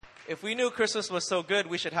If we knew Christmas was so good,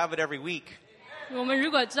 we should have it every week. 我们如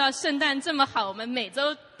果知道圣诞这么好，我们每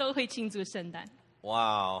周都会庆祝圣诞。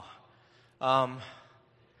Wow.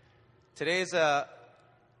 Today's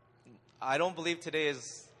I don't believe today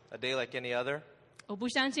is a day like any other. 我不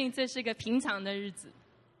相信这是个平常的日子。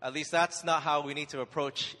At least that's not how we need to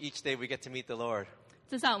approach each day we get to meet the Lord.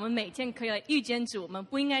 至少我们每天可以遇见主，我们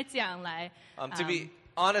不应该这样来。To be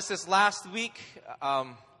honest, this last week,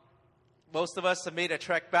 most of us have made a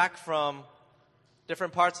trek back from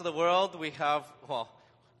different parts of the world. We have, a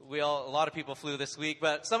lot of people flew this week,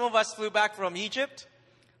 but some of us flew back from Egypt.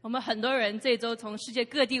 我们很多人这周从世界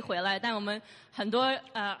各地回来，但我们很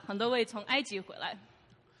多位从埃及回来。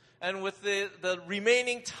And with the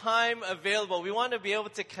remaining time available, we want to be able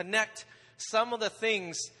to connect some of the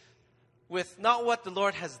things with not what the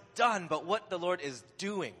Lord has done, but what the Lord is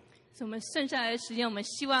doing. 所以我们剩下来的时间，我们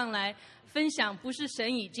希望来分享不是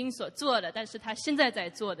神已经所做的，但是他现在在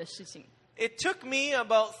做的事情。It took me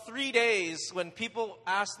about 3 days when people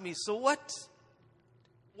asked me, so what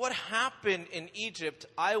happened in Egypt?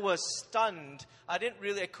 I was stunned. I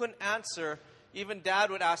couldn't answer. Even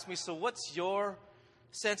Dad would ask me, so what's your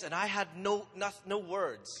sense? And I had no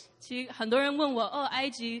words. 其实很多人问我，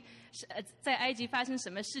在埃及发生什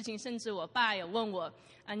么事情，甚至我爸有问我，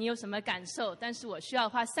你有什么感受？但是我需要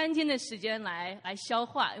花3天的时间来消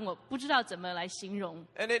化，因为我不知道怎么来形容。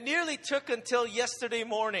And it nearly took until yesterday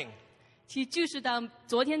morning. 其实就是到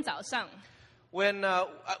昨天早上。When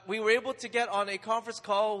we were able to get on a conference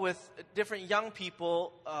call with different young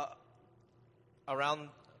people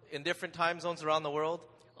in different time zones around the world.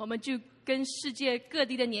 我们就跟世界各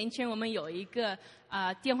地的年轻人，我们有一个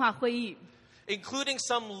电话会议。Including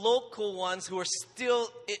some local ones who are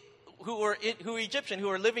Egyptian, who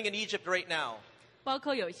are living in Egypt right now. 包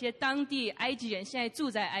括有一些当地埃及人，现在住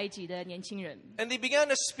在埃及的年轻人。And they began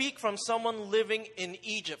to speak from someone living in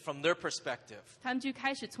Egypt from their perspective. 他们就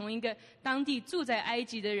开始从一个当地住在埃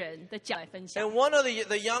及的人的角度来分享。And one of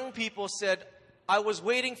the young people said, I was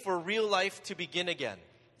waiting for real life to begin again.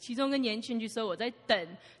 其中一个年轻人就说，我在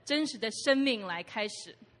等真实的生命来开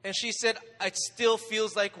始。And she said, it still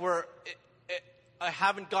feels like I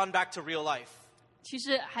haven't gone back to real life. 其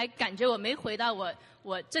实还感觉我没回到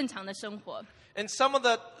我正常的生活。And some of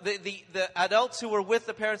the adults who were with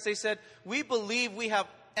the parents, they said, we believe we have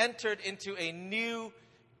entered into a new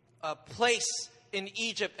place in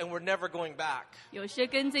Egypt and we're never going back. 有些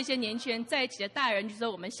跟这些年轻人在一起的大人就说，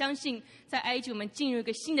我们相信在埃及我们进入一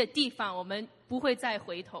个新的地方，我们不会再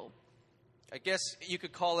回头。I guess you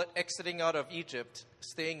could call it exiting out of Egypt,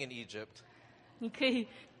 staying in Egypt. 你可以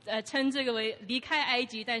称这个为离开埃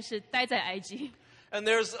及，但是待在埃及。And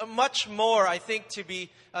there's much more, I think, to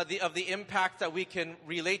be of the impact that we can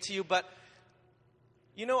relate to you. But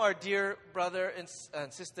you know our dear brother and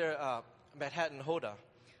sister Medhat and Hoda.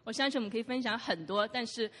 我相信我们可以分享很多，但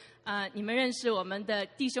是你们认识我们的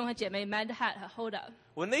弟兄和姐妹 Medhat 和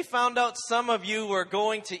Hoda。When they found out some of you were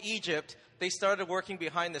going to Egypt, they started working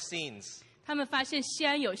behind the scenes. 他们发现西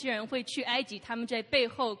安有些人会去埃及，他们在背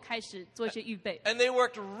后开始做一些预备。And they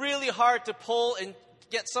worked really hard to pull and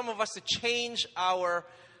get some of us to change our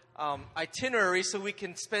itinerary so we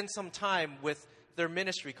can spend some time with their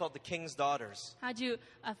ministry called the King's Daughters. 他就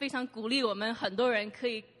非常鼓励我们很多人可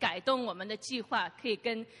以改动我们的计划，可以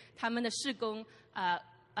跟他们的事工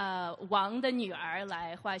王的女儿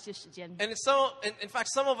来花一些时间。And in fact,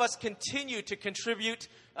 some of us continue to contribute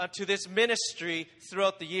to this ministry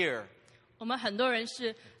throughout the year. 我们很多人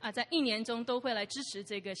是在1年中都会来支持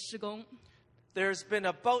这个事工。There's been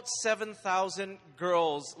about 7,000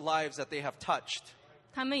 girls' lives that they have touched.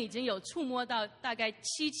 他们已经有触摸到大概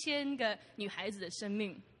7000个女孩子的生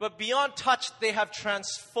命。But beyond touch, they have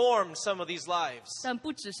transformed some of these lives. 但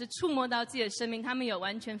不只是触摸到自己的生命，他们有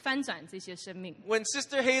完全翻转这些生命。When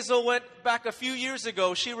Sister Hazel went back a few years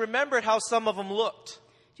ago, she remembered how some of them looked.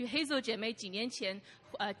 就Hazel姐妹几年前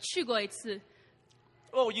去过一次。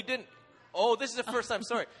Oh, you didn't? Oh, this is the first time.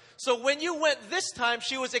 Sorry. So when you went this time,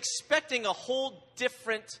 she was expecting a whole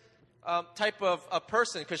different type of a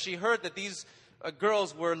person because she heard that these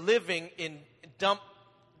girls were living in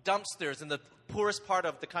dumpsters in the poorest part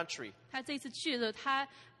of the country. 她这次去的时候，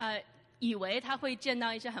她以为她会见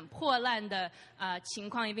到一些很破烂的情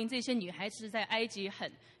况，因为这些女孩子在埃及很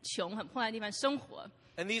穷、很破烂的地方生活。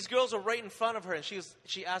And these girls were right in front of her, and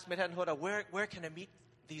she asked Medhat and Hoda, where can I meet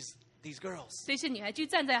these girls? 这些女孩就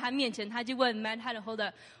站在她面前，她就问 Medhat and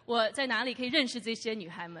Hoda， 我在哪里可以认识这些女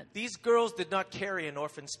孩们？ These girls did not carry an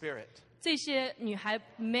orphan spirit. 这些女孩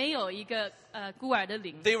没有一个孤儿的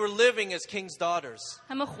灵。 They were living as king's daughters.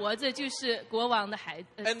 她们活着就是国王的孩子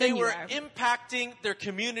And 的 they 女 were 儿。 impacting their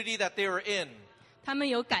community that they were in. 他们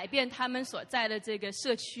有改变他们所在的这个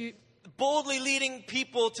社区， boldly leading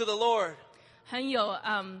people to the Lord. 很有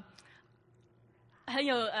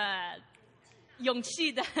勇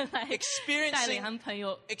气的来带领他们朋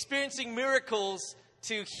友。 Experiencing miracles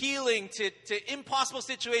to healing to impossible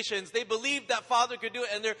situations. They believed that Father could do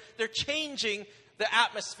it, and they're changing the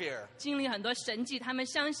atmosphere. 经历很多神迹，他们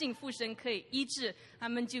相信父神可以医治，他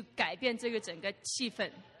们就改变这个整个气氛。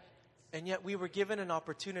 And yet we were given an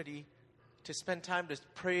opportunity to spend time to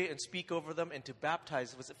pray and speak over them and to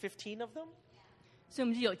baptize. Was it 15 of them? 所以我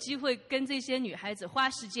们就有机会跟这些女孩子花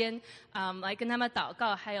时间，来跟他们祷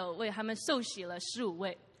告，还有为他们受洗了15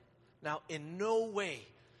位。 Now, in no way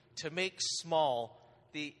to make small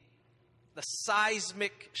the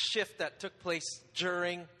seismic shift that took place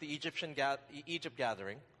during the Egypt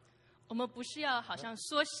gathering. 我们不是要好像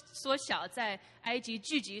缩小在埃及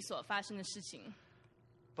聚集所发生的事情，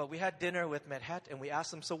 But we had dinner with Medhat and we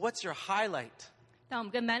asked him, so what's your highlight? 当我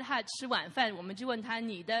们跟 Madhat 吃晚饭，我们就问他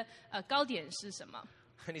你的高点是什么？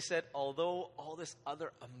 And he said, although all this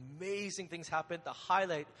other amazing things happened, the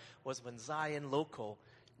highlight was when Zion Local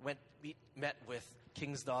met with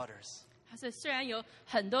King's daughters. 他说虽然有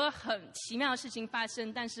很多很奇妙的事情发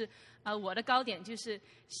生，但是我的高点就是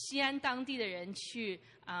西安当地的人去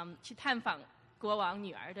探访国王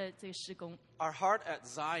女儿的这个施工。 Our heart at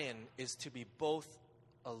Zion is to be both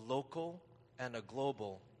a local and a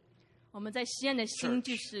global. 我们在西安的心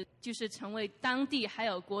就是成为当地还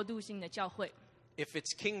有国度性的教会。 If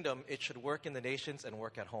it's kingdom, it should work in the nations and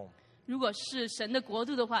work at home. 如果是神的国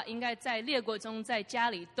度的话，应该在列国中、在家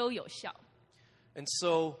里都有效。 And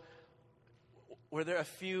so, were there a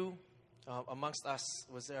few amongst us?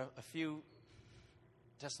 Was there a few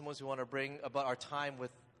testimonies we want to bring about our time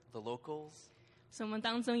with the locals? 所以我们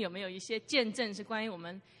当中有没有一些见证是关于我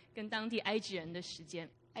们跟当地埃及人的时间？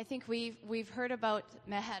 I think we've heard about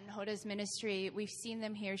Medhat and Hoda's ministry. We've seen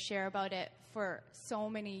them here share about it for so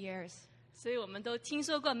many years. 所以我们都听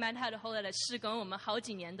说过 Madhat 后来的事工，我们好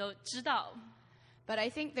几年都知道。 But I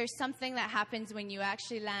think there's something that happens when you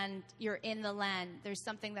actually land, you're in the land. There's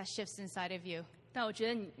something that shifts inside of you. 但我觉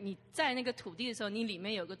得你在那个土地的时候，你里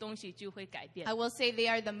面有个东西就会改变 I。will say they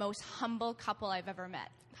are the most humble couple I've ever met.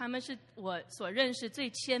 他们是我所认识最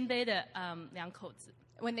谦卑的两口子。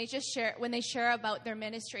 When they share about their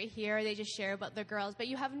ministry here, they just share about the girls. But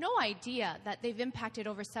you have no idea that they've impacted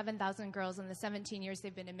over 7,000 girls in the 17 years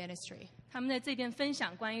they've been in ministry. 他们在这边分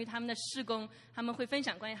享关于他们的事工，他们会分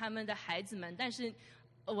享关于他们的孩子们，但是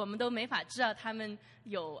我们都没法知道他们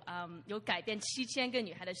有改变7000个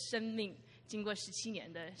女孩的生命，经过17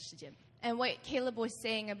年的时间。 And what Caleb was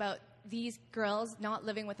saying about these girls not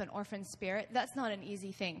living with an orphan spirit, that's not an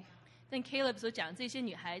easy thing. 但 Caleb 所讲这些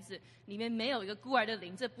女孩子里面没有一个孤儿的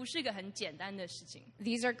灵，这不是一个很简单的事情。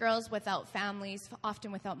 These are girls without families,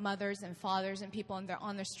 often without mothers and fathers and people, and they're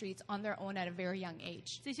on the streets on their own at a very young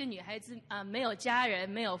age. 这些女孩子没有家人，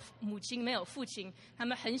没有母亲，没有父亲，她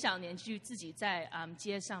们很小年纪就自己在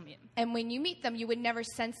街上面。 And when you meet them, you would never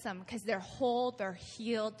sense them because they're whole, they're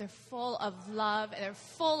healed, they're full of love, and they're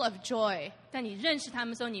full of joy. 但你认识她们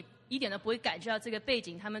的时候，你一点都不会感觉到这个背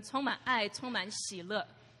景，她们充满爱，充满喜乐。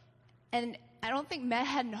 And I don't think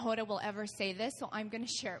Medhat and Hoda will ever say this, so I'm going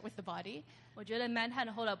to share it with the body. 我觉得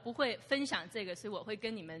Madhat 后来不会分享这个，所以我会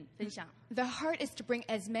跟你们分享。 The heart is to bring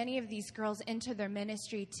as many of these girls into their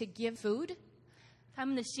ministry to give food, 他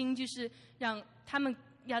们的心就是让他们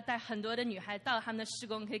要带很多的女孩到他们的施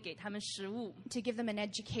工，可以给他们食物， to give them an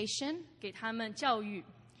education, 给他们教育，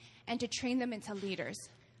 and to train them into leaders.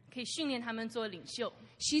 可以训练他们做领袖。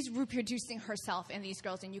 She's reproducing herself in these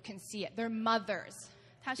girls, and you can see it. They're mothers.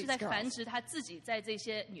 她是在繁殖她自己在这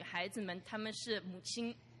些女孩子们，她们是母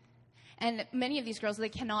亲。 And many of these girls,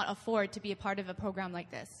 they cannot afford to be a part of a program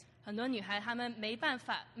like this. 很多女孩她们没办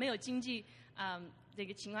法，没有经济这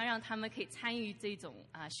个情况让她们可以参与这种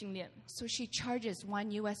训练。 So she charges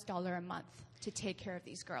 $1 a month to take care of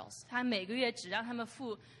these girls. 她每个月只让她们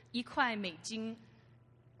付1块美金。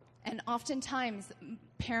 And oftentimes,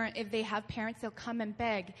 if they have parents, they'll come and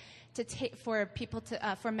beg for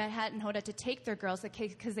Medhat and Hoda to take their girls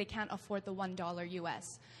because they can't afford the $1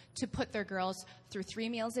 US to put their girls through 3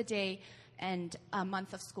 meals a day and a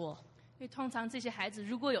month of school. 因为通常这些孩子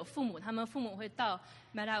如果有父母，他们父母会到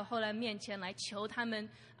Madhat 后来面前来求他们，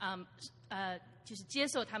就是接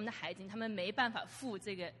受他们的孩子，他们没办法付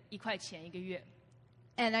这个1块钱1个月。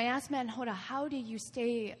 And I asked Medhat and Hoda, how do you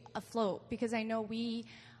stay afloat? Because I know we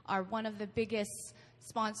are one of the biggest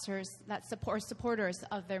sponsors that supporters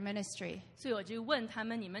of their ministry. 所以我就问他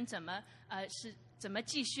们，你们怎么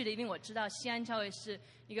继续的？因为我知道西安教会是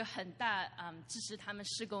一个很大支持他们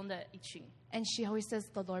施工的一群。 And she always says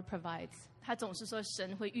the Lord provides. 他总是说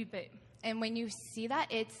神会预备。And when you see that,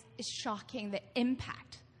 it's shocking the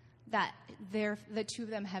impact that the two of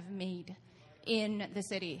them have made in the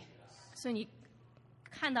city. 所以你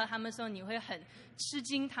看到他们的时候，你会很吃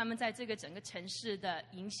惊，他们在这个整个城市的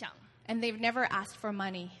影响。And they've never asked for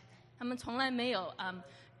money, 他们从来没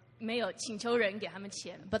有请求人给他们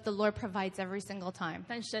钱， but the Lord provides every single time.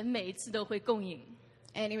 但神每一次都会供应。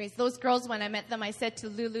 Anyways, those girls, when I met them, I said to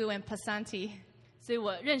Lulu and Pasanti, 所以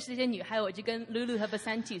我认识这些女孩，我就跟 Lulu 和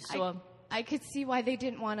Basanti 说， I could see why they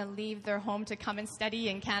didn't want to leave their home to come and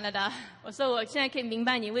study in Canada. 我说我现在可以明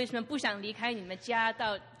白你为什么不想离开你们家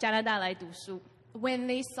到加拿大来读书。 When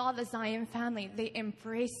they saw the Zion family, they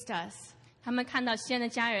embraced us 他们看到西安的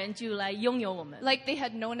家人就来拥有我们， like they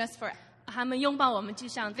had known us for. 他们拥抱我们，就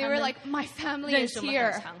像 They 他 were 们 like, my family 认 is 识我们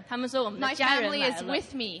here. 很长。他们说我们的 My 家人 family 来 is 了，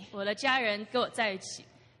 with me. 我的家人跟我在一起。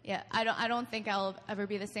 Yeah, I don't think I'll ever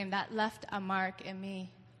be the same. That left a mark in me.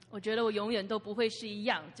 我觉得我永远都不会是一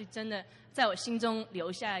样，就真的在我心中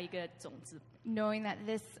留下一个种子。 Knowing that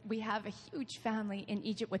we have a huge family in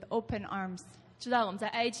Egypt with open arms. 知道我们在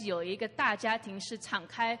埃及有一个大家庭是敞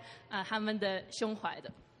开他们的胸怀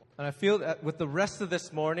的。 And I feel that with the rest of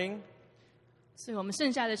this morning, 所以我们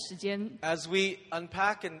剩下的时间， as we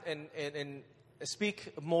unpack and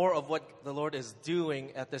speak more of what the Lord is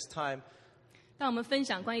doing at this time, 当我们分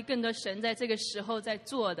享关于更多神在这个时候在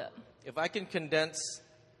做的， if I can condense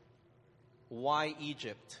why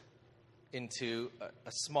Egypt into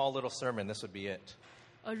a small little sermon, this would be it.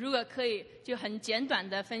 如果可以就很简短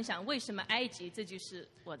的分享为什么埃及，这就是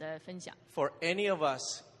我的分享。 For any of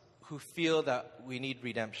us who feel that we need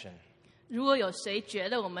redemption, 如果有谁觉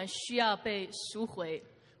得我们需要被赎回，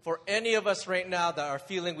 for any of us right now that are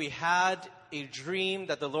feeling we had a dream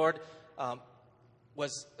that the Lord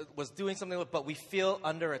was doing something with, but we feel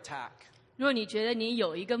under attack. 如果你觉得你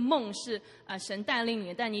有一个梦是神带领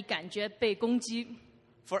你，但你感觉被攻击，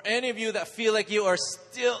 For any of you that feel like you are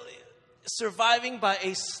still surviving by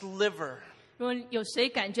a sliver, 如果有谁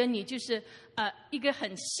感觉你就是一个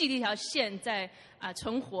很细的一条线在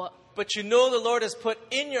存活， but you know the Lord has put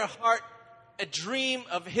in your heart a dream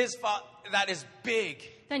of His that is big.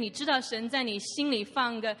 但你知道神在你心里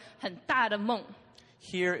放一个很大的梦，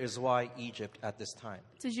 Here is why Egypt at this time.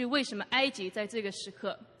 这就是为什么埃及在这个时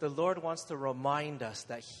刻， The Lord wants to remind us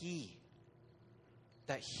that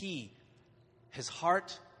His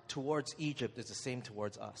heart towards Egypt is the same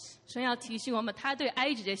towards us. 神要提醒我们，他对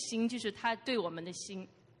埃及的心就是他对我们的心。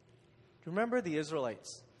 Remember the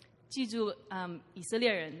Israelites? 记住，以色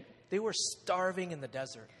列人 They were starving in the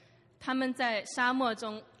desert. 他们在沙漠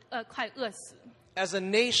中快饿死。 As a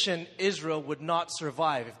nation, Israel would not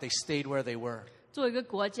survive if they stayed where they were. 作为一个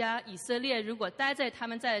国家，以色列如果待在他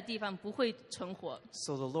们在的地方，不会存活，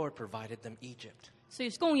 So the Lord provided them Egypt. 所以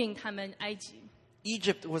供应他们埃及。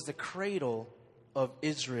 Egypt was the cradle of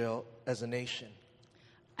Israel as a nation.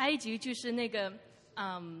 埃及就是那个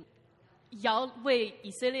为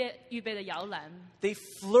以色列预备的摇篮。 They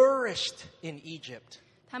flourished in Egypt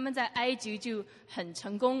他们在埃及就很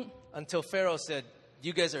成功， until Pharaoh said,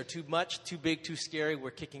 "You guys are too much, too big, too scary.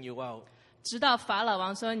 We're kicking you out." 直到法老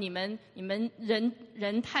王说：“你们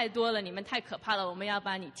人太多了，你们太可怕了，我们要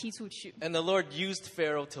把你踢出去。” And the Lord used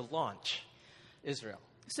Pharaoh to launch Israel.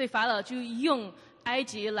 所以法老就用埃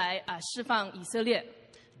及来释放以色列。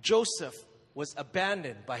 Joseph was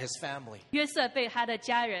abandoned by his family. 约瑟被他的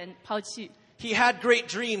家人抛弃， He had great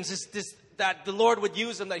dreams that the Lord would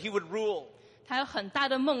use him, that he would rule. 他有很大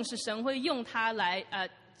的梦，是神会用他来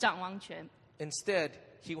掌王权。 Instead,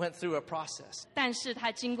 he went through a process. 但是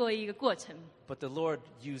他经过一个过程， But the Lord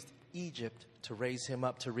used Egypt to raise him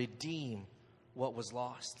up, to redeem what was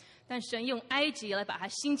lost. 但神用埃及来把他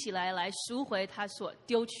兴起来，来赎回他所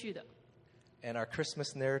丢去的。 And our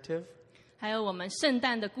Christmas narrative, 还有我们圣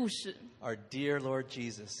诞的故事， our dear Lord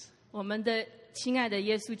Jesus 我们的亲爱的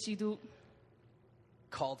耶稣基督，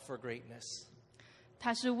 called for greatness,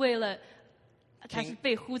 他是为了，他是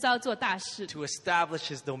被呼召做大事， to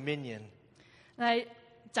establish his dominion, 来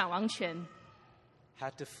掌王权。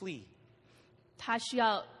 had to flee, 他需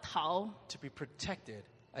要逃， to be protected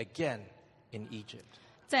again in Egypt.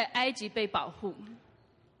 在埃及被保护。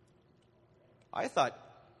 I thought,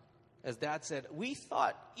 as Dad said, we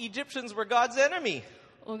thought Egyptians were God's enemy.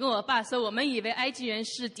 我跟我爸说，我们以为埃及人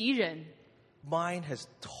是敌人， Mine has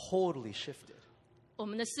totally shifted. 我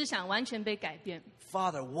们的思想完全被改变。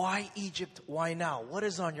 Father, why Egypt? Why now? What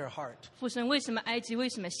is on your heart? 父神，为什么埃及？为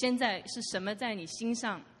什么现在？是什么在你心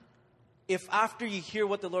上？ If after you hear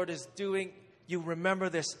what the Lord is doing, you remember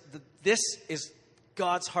this, this is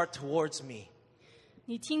God's heart towards me.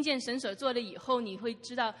 你听见神所做的以后，你会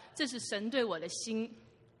知道这是神对我的心。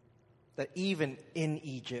 That even in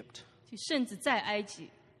Egypt, 就甚至在埃及，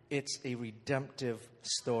 it's a redemptive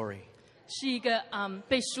story. 是一个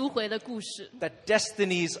被赎回的故事。 That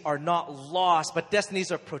destinies are not lost, but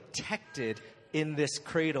destinies are protected in this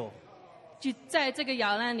cradle. 就在这个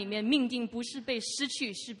摇篮里面，命定不是被失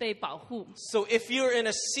去，是被保护。 So if you're in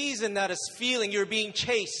a season that is feeling you're being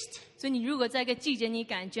chased, 所以你如果在一个季节，你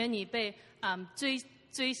感觉你被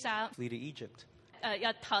追杀， flee to Egypt.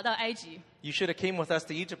 要逃到埃及， You should have came with us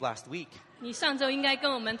to Egypt last week. 你上周应该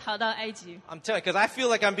跟我们逃到埃及。 I'm telling you, because I feel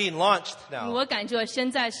like I'm being launched now. 我感觉我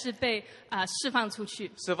现在是被释放出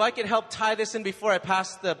去， So if I can help tie this in before I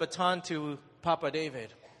pass the baton to Papa David.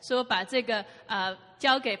 所以我把这个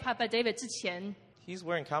交给 Papa David 之前， He's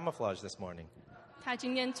wearing camouflage this morning. 他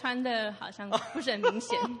今天穿的好像不是很明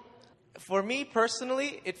显。 For me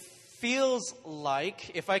personally, it feels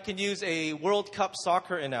like, if I can use a World Cup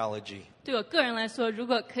soccer analogy, 对我个人来说，如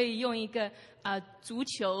果可以用一个足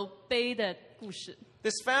球杯的故事，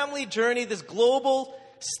 this family journey, this global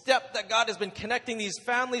step that God has been connecting these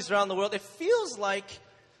families around the world, it feels like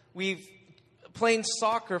we've playing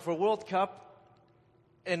soccer for World Cup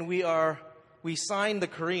and we signed the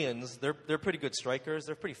Koreans. They're pretty good strikers.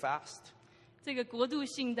 They're pretty fast. 这个国度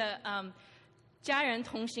性的家人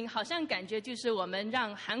同行，好像感觉就是我们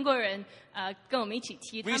让韩国人跟我们一起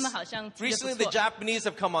踢，他们好像踢得 Recently, 不 the 错。 Japanese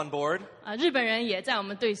have come on board. 日本人也在我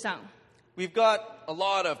们队上。 We've got a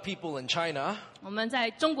lot of people in China. 我们在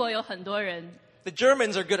中国有很多人， The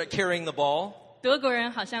Germans are good at carrying the ball. 德国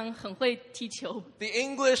人好像很会踢球， The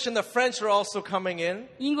English and the French are also coming in.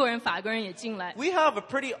 英国人、法国人也进来。 We have a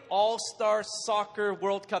pretty all-star soccer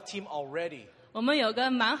World Cup team already. 我们有个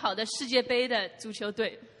蛮好的世界杯的足球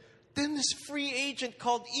队， Then this free agent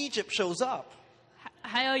called Egypt shows up.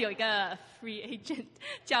 还有一个 free agent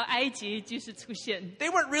叫埃及，就是出现。 They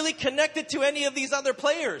weren't really connected to any of these other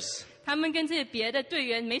players. 他们跟这些别的队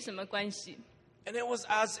员没什么关系， And it was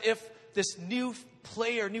as if this new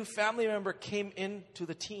player, new family member came into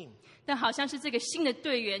the team. 但好像是这个新的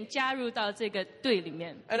队员加入到这个队里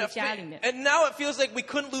面，这 And, 个家里面。 and now it feels like we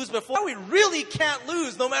couldn't lose before. We really can't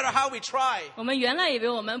lose no matter how we try. 我们原来以为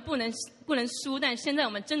我们不能输，但现在我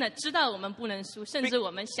们真的知道我们不能输，甚至我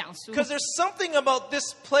们想输。 Because there's something about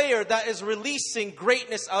this player that is releasing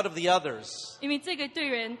greatness out of the others. 因为这个队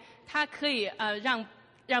员他可以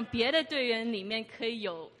让别的队员里面可以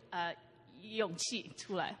有勇气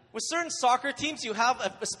出来。 With certain soccer teams, you have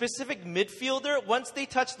a specific midfielder. Once they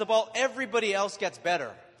touch the ball, everybody else gets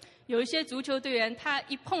better. 有一些足球队员，他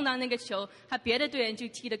一碰到那个球，他别的队员就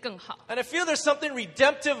踢得更好。 And I feel there's something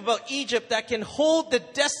redemptive about Egypt that can hold the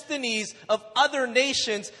destinies of other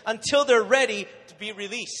nations until they're ready to be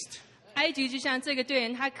released. 埃及就像这个队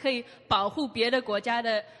员，他可以保护别的国家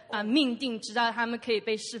的命定，直到他们可以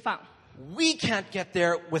被释放。 We can't get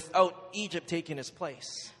there without Egypt taking its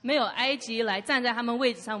place. 没有埃及来站在他们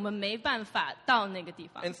位置上，我们没办法到那个地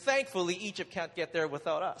方。 And thankfully, Egypt can't get there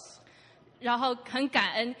without us. 然后很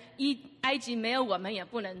感恩，埃及没有我们也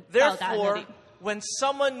不能到达那 Therefore, 里。 when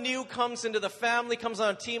someone new comes into the family, comes on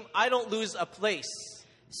a team, I don't lose a place.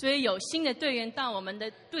 所以有新的队员到我们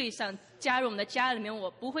的队上，加入我们的家里面，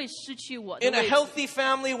我不会失去我的 In a 位置。 healthy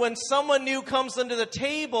family, when someone new comes under the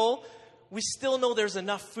table, we still know there's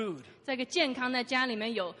enough food. 在一个健康的家里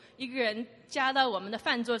面，有一个人加到我们的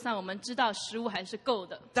饭桌上，我们知道食物还是够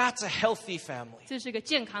的。 That's a healthy family. 这是一个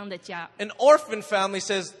健康的家。 An orphan family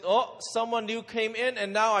says, oh, someone new came in and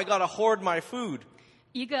now I got to hoard my food.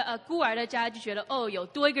 一个孤儿的家就觉得，哦，有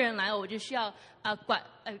多一个人来，我就需要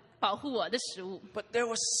保护我的食物。 But there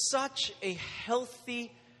was such a healthy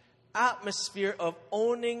atmosphere of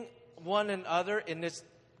owning one another in this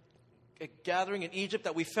gathering in Egypt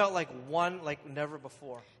that we felt like one like never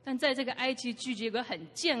before. 但在这个埃及聚集有个很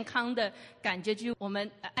健康的感觉，就是我们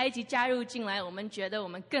埃及加入进来，我们觉得我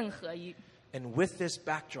们更合一。 And with this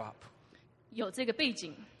backdrop, 有这个背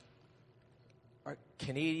景， our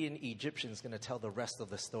Canadian Egyptians going to tell the rest of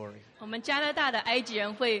the story. 我们加拿大的埃及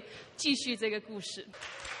人会继续这个故事。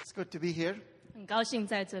 It's good to be here. 很高兴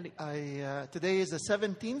在这里。 Today is the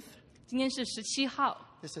 17th. 今天是17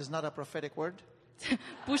号， This is not a prophetic word.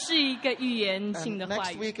 不是一个预言性 And 的话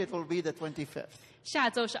next 语。 week it will be the 25th. 下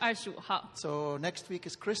周是25号， So next week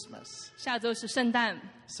is Christmas. 下周是圣诞，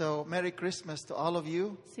 So Merry Christmas to all of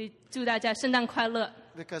you. 所以祝大家圣诞快乐。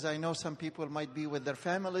 Because I know some people might be with their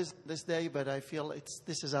families this day, but I feel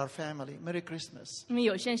this is our family. Merry Christmas. 因为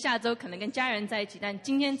有些人下周可能跟家人在一起，但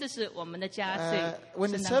今天这是我们的家，所 When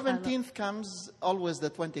以 the 圣诞快乐。 17th comes, always the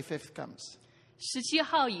 25th comes. 17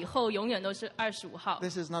号以后永远都是25号，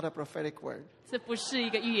 This is not a prophetic word. 这不是一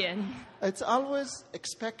个预言。 It's always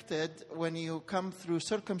expected when you come through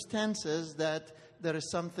circumstances that there is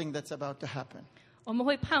something that's about to happen. 我们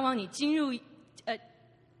会盼望你进入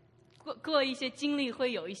过一些经历，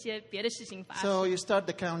会有一些别的事情发生， So you start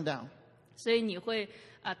the countdown. 所以你会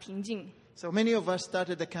平静。 So many of us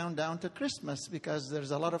started the countdown to Christmas because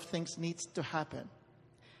there's a lot of things needs to happen.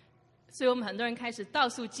 所以我们很多人开始倒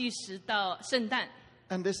数计时到圣诞，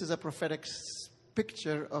 And this is a prophetic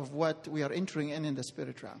picture of what we are entering in the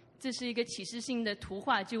spirit realm. 这是一个启示性的图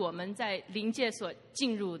画，就我们在灵界所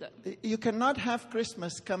进入的。 You cannot have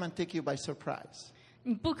Christmas come and take you by surprise.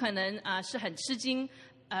 你不可能是很吃惊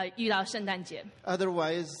遇到圣诞节，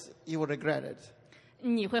 Otherwise, you will regret it.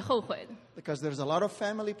 你会后悔的。 Because there's a lot of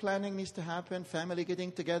family planning needs to happen, family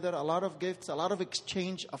getting together, a lot of gifts, a lot of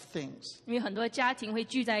exchange of things. 因为很多家庭会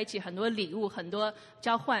聚在一起，很多礼物，很多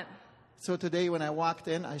交换。 So today when I walked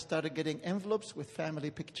in, I started getting envelopes with family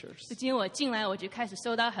pictures. 就今天我进来，我就开始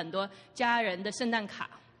收到很多家人的圣诞卡。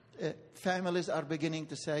 Families are beginning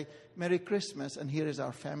to say, Merry Christmas, and here is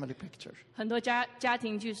our family picture. 很多家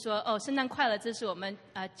庭就说：“哦，圣诞快乐！”这是我们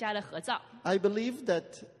家的合照。 I believe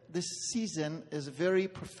that this season is very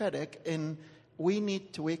prophetic, and we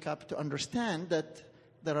need to wake up to understand that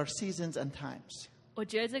there are seasons and times. 我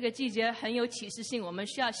觉得这个季节很有启示性，我们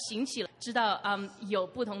需要醒起来，知道有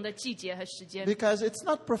不同的季节和时间。 Because it's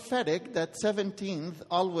not prophetic that 17th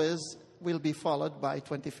always will be followed by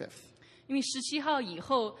 25th. 因为17号以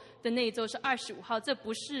后的那一周是25号，这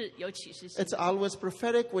不是有启示性。 It's always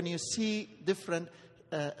prophetic when you see different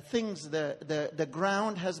things. The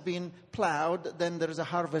ground has been plowed, then there's a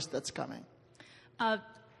harvest that's coming.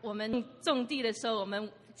 我们种地的时候，我们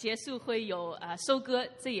结束会有收割，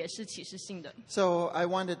这也是启示性的。 So I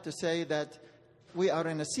wanted to say that we are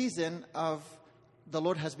in a season of the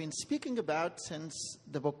Lord has been speaking about since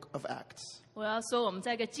the book of Acts. 我要说，我们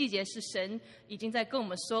在一个季节是神已经在跟我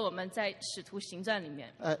们说，我们在使徒行传里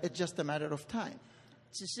面， It's just a matter of time.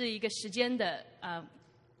 只是一个时间的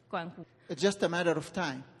关乎， It's just a matter of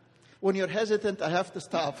time. When you're hesitant, I have to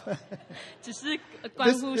stop. 只是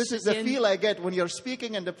关 this 乎 this 时 is the 间。 feel I get when you're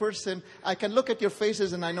speaking and the person, I can look at your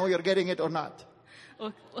faces and I know you're getting it or not.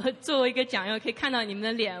 我作为一个讲友，可以看到你们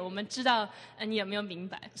的脸，我们知道你有没有明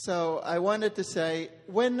白。 So I wanted to say,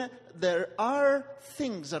 when there are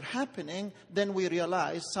things are happening, then we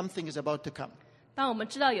realize something is about to come. 当我们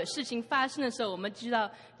知道有事情发生的时候，我们知道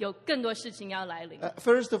有更多事情要来临。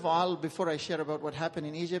 First of all, before I share about what happened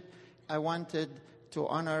in Egypt, I wanted to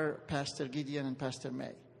honor Pastor Gideon and Pastor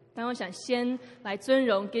May. 但我想先来尊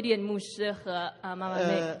荣 Gideon 牧师和妈妈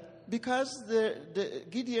妹， Because the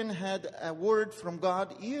Gideon had a word from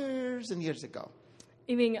God years and years ago.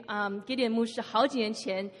 因为Gideon 牧师好几年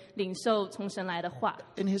前领受从神来的话，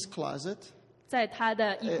 In his closet. 在他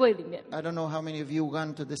的衣柜里面。 I don't know how many of you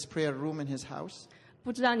gone to this prayer room in his house.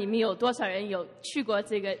 不知道你们有多少人有去过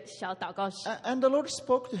这个小祷告室？ And the Lord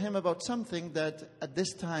spoke to him about something that at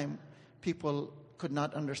this time people could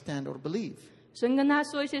not understand or believe. 神跟他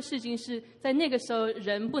说一些事情，是在那个时候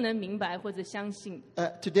人不能明白或者相信。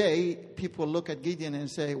 Today, people look at Gideon and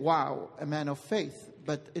say, wow, a man of faith.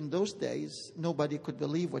 But in those days, nobody could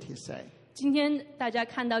believe what he's saying. 今天大家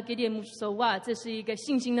看到 Gideon 牧师说：“哇，这是一个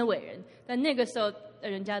信心的伟人。”但那个时候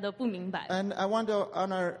人家都不明白。 And I want to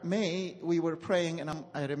honor May. We were praying, and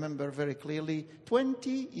I remember very clearly,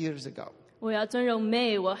 20 years ago. 我要尊荣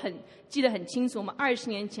May， 我记得很清楚，我们20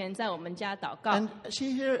年前在我们家祷告， And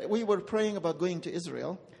we were praying about going to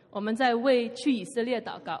Israel. 我们在为去以色列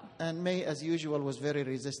祷告。 And May, as usual, was very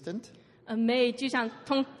resistant. May 就像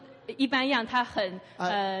一般一样，他很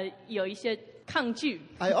有一些抗拒，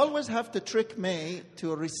 I always have to trick May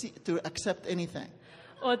to accept anything.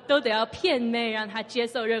 我都得要骗 May 让他接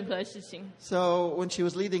受任何事情。 So when she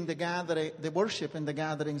was leading the worship in the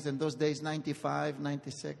gatherings in those days, 95,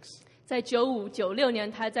 96, 在95、96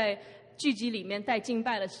年，他在聚集里面带敬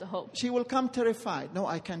拜的时候， she will come terrified. No,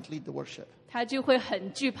 I can't lead the worship. 他就会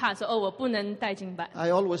很惧怕，说：“哦，我不能带敬拜。” I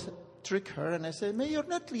always trick her and I say, May, you're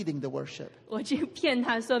not leading the worship. 我就骗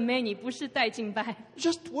他说：“May，你不是带敬拜，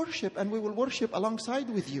 Just worship and we will worship alongside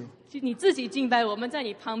with you. 就你自己敬拜，我们在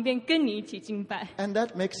你旁边跟你一起敬拜， And that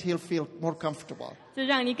makes him feel more comfortable. 这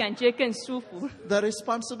让你感觉更舒服。 The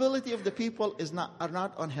responsibility of the people are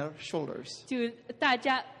not on her shoulders. 就大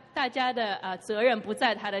家的责任不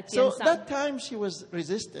在他的肩 So 上。 that time she was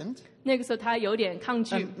resistant 那个时候他有点抗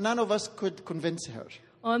拒， and none of us could convince her.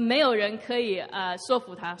 我们没有人可以说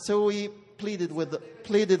服他， So we pleaded with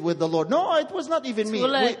the Lord. No, it was not even me. 除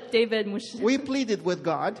了 David 牧师， We pleaded with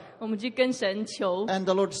God 我们就跟神求， and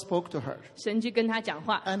the Lord spoke to her. 神就跟他讲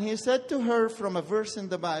话。 And he said to her from a verse in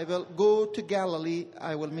the Bible, Go to Galilee,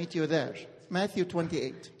 I will meet you there. Matthew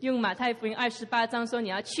 28. 用马太福音28章说：“你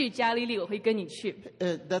要去加利利，我会跟你去。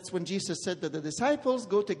 That's when Jesus said to the disciples,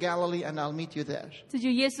 Go to Galilee and I'll meet you there. ”这就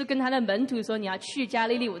耶稣跟他的门徒说：“你要去加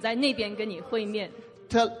利利，我在那边跟你会面。”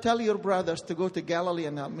 tell your brothers to go to Galilee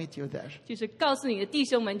and I'll meet you there. 就是告诉你的弟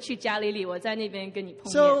兄们去加利利，我在那边跟你碰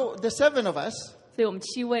面。 So the 7 of us, 所以我们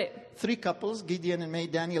7位， 3 couples, Gideon and May,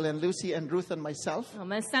 Daniel and Lucy, and Ruth and myself. 我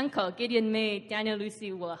们3口 Gideon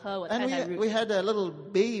May、Daniel、Lucy， 我和我太 And 太 we Ruth。 had a little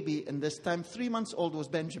baby in this time. 3 months old was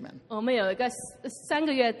Benjamin. 我们有一个3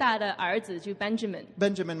个月大的儿子，就 Benjamin。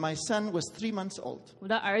 Benjamin, my son, was 3 months old. 我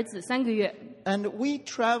的儿子3个月。 And we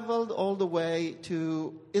traveled all the way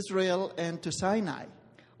to Israel and to Sinai.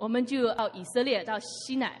 我们就到以色列，到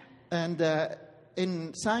西乃。 And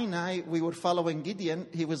in Sinai, we were following Gideon.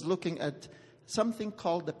 He was looking at something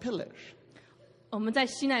called the pillar. 我们在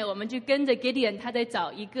西乃，我们就跟着 Gideon， 他在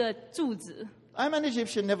找一个柱子。 I'm an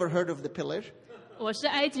Egyptian, never heard of the pillar. 我是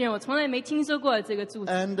埃及人，我从来没听说过这个柱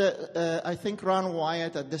子。 And I think Ron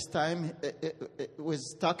Wyatt at this time was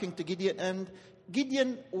talking to Gideon. And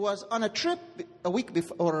Gideon was on a trip a week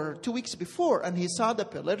before, or 2 weeks before, and he saw the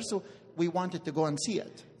pillar, so we wanted to go and see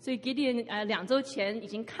it. 所以 Gideon 2周前已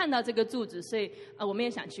经看到这个柱子，所以我们也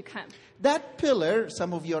想去看。 That pillar,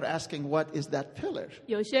 some of you are asking, what is that pillar?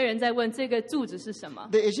 有些人在问这个柱子是什么？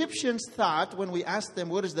 The Egyptians thought when we asked them,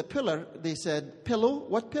 what is the pillar? They said, pillow?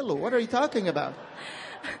 What pillow? What are you talking about?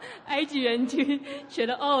 埃及人就觉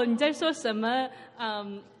得哦，你在说什么？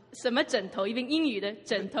什么枕头？因为英语的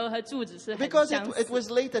枕头和柱子是很 Because 相 it 似。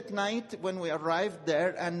 was late at night when we arrived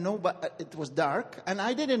there, and it was dark, and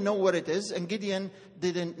I didn't know where it is, and Gideon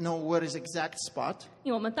didn't know where his exact spot.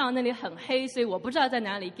 因为我们到那里很黑，所以我不知道在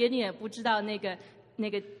哪里 ，Gideon 也不知道那个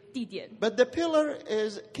地点。 But the pillar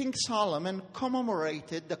is King Solomon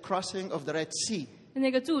commemorated the crossing of the Red Sea. 那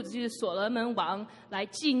个柱子就是所罗门王来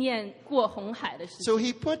纪念过红海的事情。 So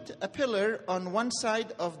he put a pillar on one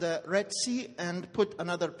side of the Red Sea and put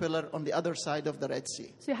another pillar on the other side of the Red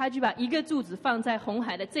Sea. 所以他就把一个柱子放在红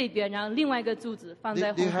海的这边，然后另外一个柱子放 Do,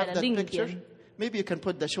 在 do you 红海 have 的 that 另一 picture? 边。 Maybe you can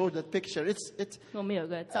show that picture. It's. 我们有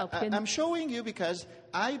个照片。 I'm showing you because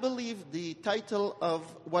I believe the title of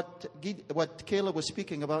what Caleb was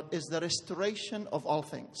speaking about is the restoration of all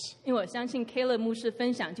things. 因为我相信 Caleb 牧师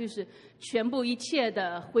分享就是全部一切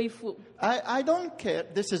的恢复。 I don't care.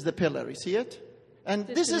 This is the pillar. You see it? And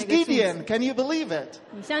This this is is the Gideon. Can you believe it?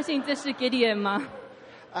 你相信这是 Gideon 吗？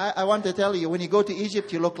 I want to tell you, when you go to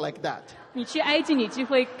Egypt, you look like that. 你去埃及，你就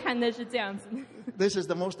会看的是这样子。 This is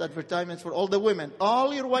the most advertisements for all the women.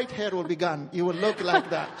 All your white hair will be gone. You will look like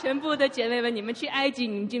that. 全部的姐妹们，你们去埃及，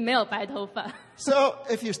你们就没有白头发。 So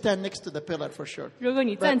if you stand next to the pillar, for sure. 如果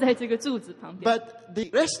你站在这个柱子旁边， But the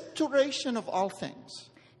restoration of all things,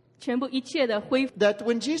 全部一切的恢复。 that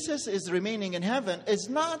when Jesus is remaining in heaven, is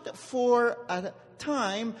not for a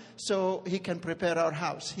time so he can prepare our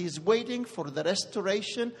house. He's waiting for the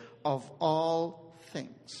restoration of all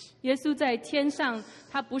things. 耶稣在天上，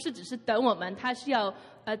他不是只是等我们，他是要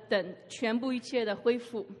等全部一切的恢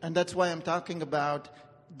复。 And that's why I'm talking about,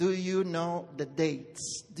 do you know the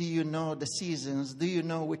dates? Do you know the seasons? Do you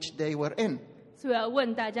know which day we're in? 所以要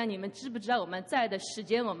问大家，你们知不知道我们在的时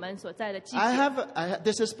间，我们所在的季节？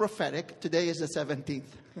 This is prophetic. Today is the 17th.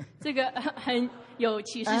 这个很有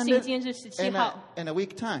启示性。今天是17号， in a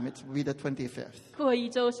week time, it will be the 25th. 过一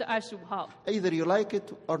周是25号。 Either you like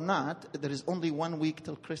it or not, there is only 1 week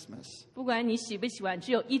till Christmas. 不管你喜不喜欢，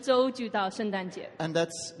只有一周就到圣诞节。 And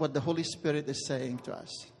that's what the Holy Spirit is saying to us.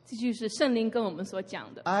 这就是圣灵跟我们所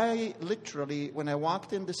讲的。 I literally, when I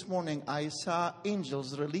walked in this morning, I saw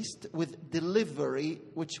angels released with delivery,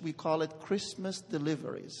 which we call it Christmas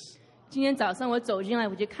deliveries. 今天早上我走进来，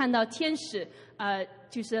我就看到天使，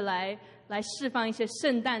就是来释放一些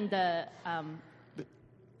圣诞的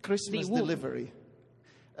Christmas 礼物。 delivery.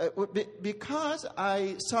 Because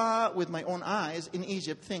I saw with my own eyes in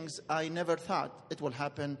Egypt things I never thought it will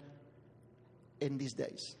happen in these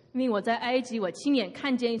days. 因为我在埃及，我亲眼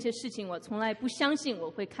看见一些事情，我从来不相信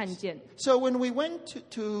我会看见。 So when we went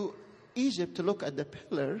to Egypt to look at the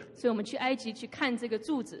pillar, 所以我们去埃及去看这个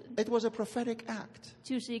柱子， it was a prophetic act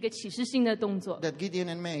就是一个启示性的动作， that Gideon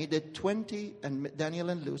and May did 20, and Daniel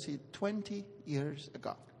and Lucy 20 years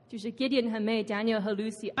ago. 就是 Gideon 和 May、Daniel 和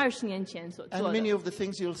Lucy 20年前所 And 做 many 的。 of the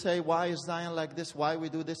things you'll say, why is Zion like this? Why we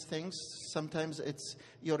do these things? Sometimes it's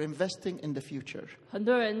you're investing in the future. 很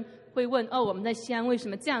多人会问：哦，我们在西安为什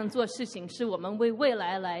么这样做事情？是我们为未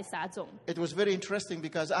来来撒种。 It was very interesting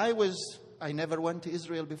because I never went to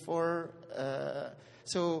Israel before.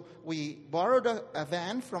 So we borrowed a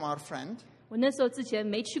van from our friend. 我那时候之前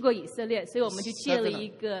没去过以色列，所以我们就借了一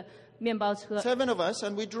个面包车。 7 of us,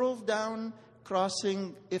 and we drove down,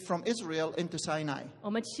 crossing from Israel into Sinai. 我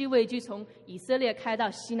们7位就从以色列开到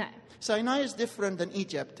西乃。 Sinai is different than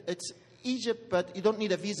Egypt. Egypt, but you don't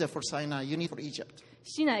need a visa for Sinai. You need for Egypt.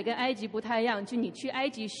 西乃跟埃及不太一样，就你去埃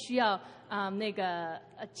及需要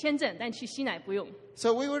签证，但去西乃不用。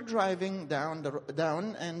 So we were driving down,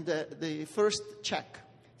 and the first check,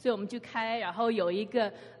 所以我们就开，然后有一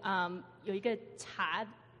个查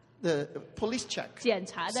the police check, 检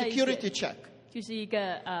查的一 security 些， check. 就是一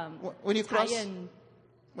个When you 查 cross, 验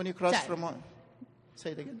when you cross Check. from one,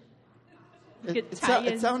 say it again. Good It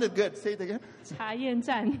Chayan. sounded good. Say it again. 查验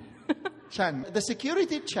站。 Chan. The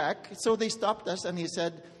security check, so they stopped us and he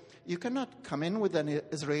said, you cannot come in with an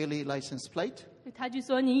Israeli license plate. 他就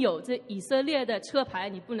说你有这以色列的车牌，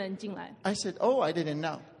你不能进来。 I said, oh, I didn't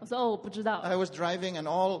know. 我说我不知道。 I was driving and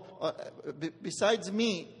besides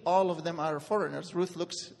me, all of them are foreigners. Ruth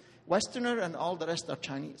looks Westerner and all the rest are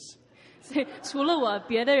Chinese. 所以除了我，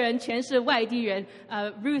别的人全是外地人。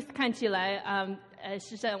Ruth 看起来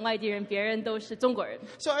是像外地人，别人都是中国人。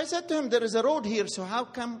 So I said to him, there is a road here, so how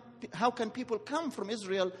can people come from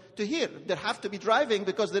Israel to here? They have to be driving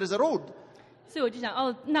because there is a road. 所以我就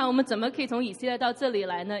想，那我们怎么可以从以色列到这里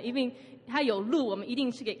来呢？因为它有路，我们一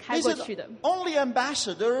定是给开 He 过 said, 去的。 only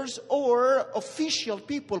ambassadors or official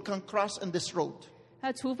people can cross in this road.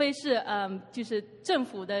 他除非是就是政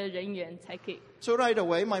府的人员才可以。 So right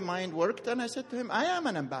away, my mind worked, and I said to him, I am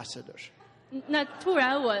an ambassador. 那突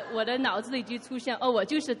然我的脑子里就出现，我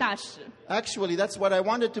就是大使。 Actually, that's what I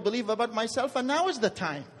wanted to believe about myself, and now is the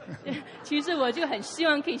time. 其实我就很希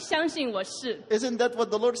望可以相信我是， Isn't that what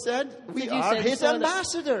the Lord said? We 这句 are 神 His 说的。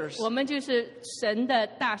 ambassadors. 我们就是神的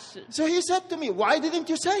大使。 So he said to me, why didn't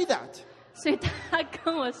you say that? 所以他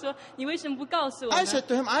跟我说：“你为什么不告诉我 I 呢 said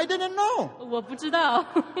to him, I didn't know. 我不知道。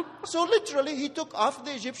 So literally, he took off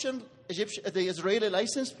the the Israeli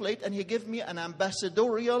license plate, and he gave me an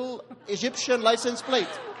ambassadorial Egyptian license plate.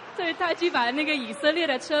 所以他去把那个以色列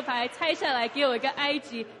的车牌拆下来，给我一个埃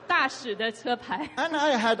及大使的车牌。 And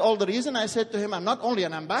I had all the reason. I said to him, I'm not only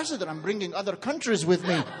an ambassador, I'm bringing other countries with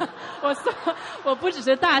me. 我说我不只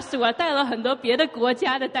是大使，我带了很多别的国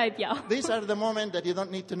家的代表。 These are the moments that you don't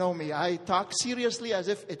need to know me. I talk seriously as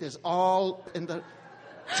if it is all in the...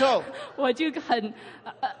 So 我就很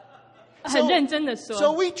认真的说。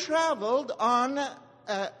 So we traveled on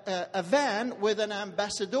a van with an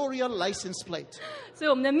ambassadorial license plate. 所以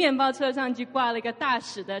我们的面包车上就挂了一个大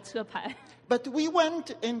使的车牌。 But we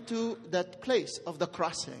went into that place of the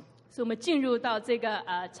crossing. 所以我们进入到这个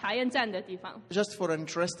查验站的地方。 Just for an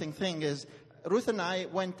interesting thing is, Ruth and I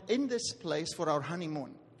went in this place for our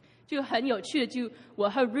honeymoon. 就很有趣的，就我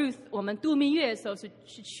和 Ruth 我们度蜜月的时候是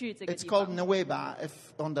去这个 It's 地 called 方， Nuweiba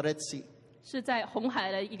on the Red Sea. 是在红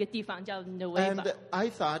海的一个地方叫 Nuweiba。 And I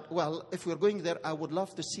thought, well, if we're going there, I would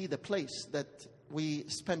love to see the place that we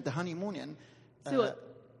spent the honeymoon in. 所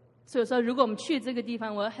以我说，如果我们去这个地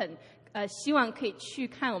方，我很希望可以去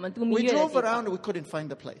看我们度蜜 We 月的 drove 地方。 around, we couldn't find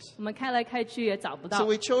the place. 我们开来开去也找不到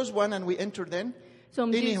So，we chose one and we entered in 所以我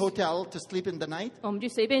们 any 就 hotel to sleep in the night. 我们就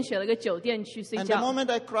随便选了个酒店去睡 And the 觉。 moment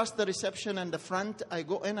I crossed the reception and the front, I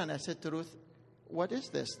go in and I said to Ruth, what is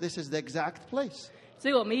this? This is the exact place. 所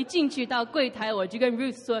以我们一进去到柜台，我就跟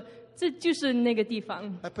Ruth 说，这就是那个地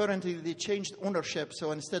方。 Apparently, they changed ownership.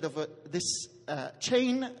 So instead of this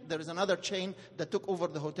chain, there is another chain that took over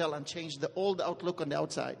the hotel and changed the old outlook on the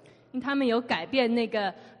outside. 因为他们有改变那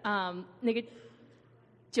个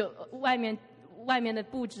外面的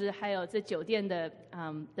布置，还有这酒店的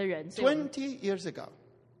人。所以我们20 years ago,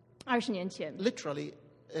 20年前， literally,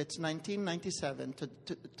 it's 1997 to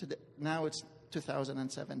now it's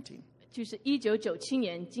 2017. 就是1997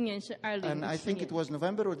年，今年是 And I 2017 think it 年 was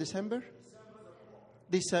November or December?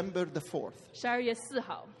 December the 4th. 12月4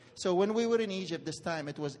号。 So when we were in Egypt this time,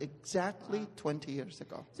 it was exactly 20 years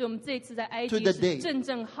ago. 所以我们这次在埃 To 及 the 是 day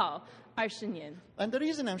正好20年。 And the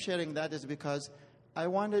reason I'm sharing that is because I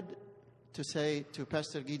wanted to say to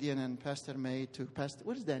Pastor Gideon and Pastor May, to Pastor,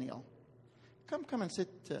 where's Daniel? Come and sit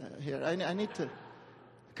here. I need to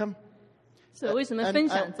come. 所以为什么 And 分 I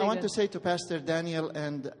享这 want 个 to？say to Pastor Daniel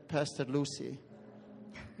and Pastor Lucy,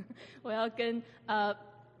 我要跟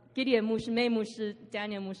Gideon 牧师、May 牧师、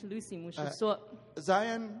Daniel 牧师、Lucy 牧师说，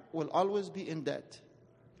 Zion will always be in debt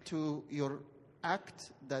to your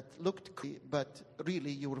act that looked clean, but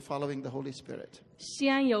really you were following the Holy Spirit. 西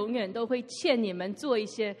安永远都会欠你们做一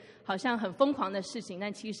些好像很疯狂的事情，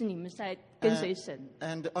但其实你们是在跟随神。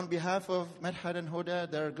 And on behalf of Medhad and Huda,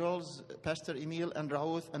 their girls, Pastor Emil and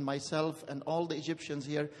Raouf and myself and all the Egyptians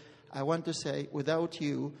here, I want to say, without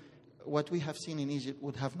you, what we have seen in Egypt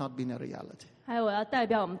would have not been a reality. 还有我要代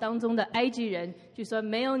表我们当中的埃及人，就说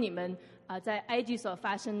没有你们在埃及所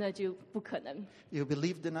发生的就不可能。 You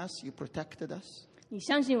believed in us, you protected us, 你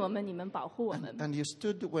相信我们，你们保护我们， and you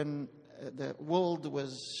stood when the world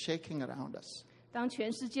was shaking around us. 当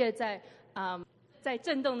全世界在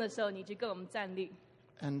震动的时候，你就跟我们站立。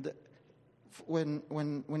 And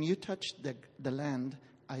when you touched the land,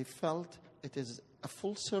 I felt it is a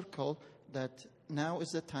full circle that now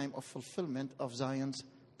is the time of fulfillment of Zion's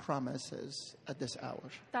promises at this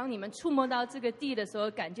hour. 当你们触摸到这个地的时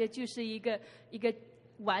候，感觉就是一个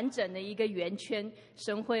完整的一个圆圈，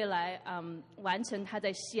神会来完成他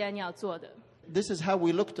在西安要做的。 This is how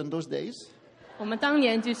we looked in those days. 我们当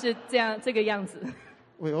年就是这个样子，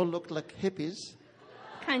 We all looked like hippies.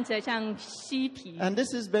 看起来像嬉皮。 And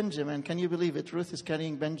this is Benjamin. Can you believe it? Ruth is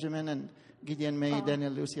carrying Benjamin and Gideon, May,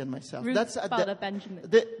 Daniel, Lucy, and myself. Ruth That's at 抱了 Benjamin。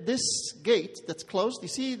 this gate that's closed. You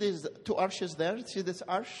see there's 2 arches there? See this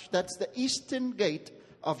arch? That's the eastern gate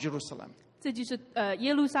of Jerusalem. 这就是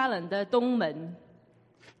耶路撒冷的东门。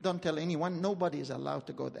 Don't tell anyone. Nobody is allowed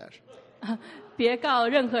to go there. 别告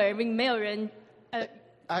任何人，没有人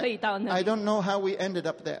可以到那 I 里。 don't know how we ended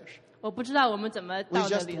up there. 我不知道我们怎么 We 到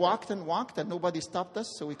那 just 里的。 walked and walked, and nobody stopped us,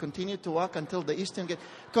 so we continued to walk until the eastern gate.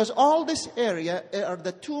 Because all this area are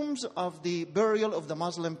the tombs of the burial of the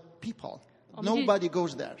Muslim people. Nobody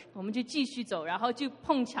goes there. 我们就继续走，然后就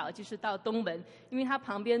碰巧就是到东门，因为它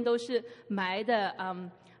旁边都是埋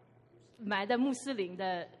的穆斯林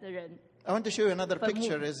的人。 I want to show you another But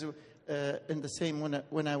picture is in the same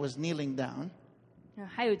when I was kneeling down.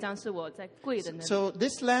 还有一张是我在跪的那里， So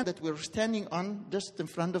this land that we're standing on just in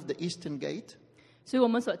front of the eastern gate, 所以我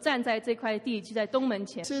们所站在这块地就在东门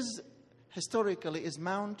前。 this is historically is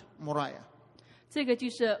Mount Moriah. 这个就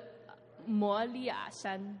是摩利亚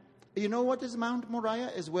山。 You know what is Mount Moriah?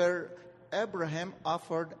 Is where Abraham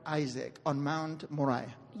offered Isaac on Mount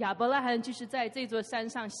Moriah. 亚伯拉罕就是在这座山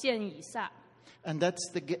上献以撒。 And that's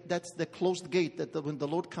the closed gate that when the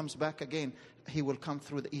Lord comes back again, he will come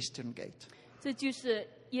through the eastern gate. 这就是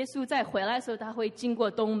耶稣在回来的时候，他会经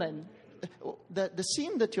过东门。 The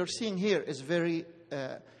scene that you're seeing here is very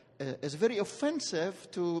offensive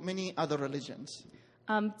to many other religions.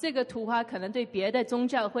 这个图画可能对别的宗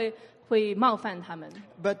教会冒犯他们。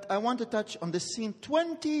 But I want to touch on this scene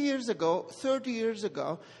 20 years ago, 30 years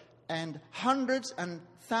ago, and hundreds and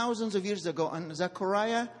thousands of years ago on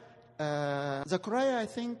Zechariah, I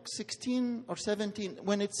think 16 or 17,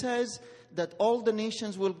 when it says that all the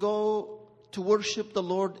nations will go to worship the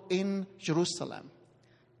Lord in Jerusalem.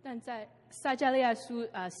 但在撒迦利亚书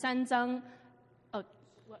3章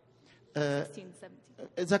16, 17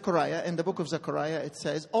 Zechariah, in the book of Zechariah, it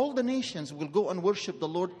says, all the nations will go and worship the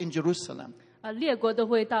Lord in Jerusalem. 列国都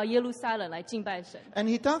会到耶路撒冷来敬拜神。 And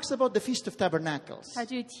he talks about the Feast of Tabernacles. 他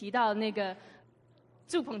就提到那个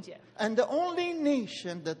祝棚节。 And the only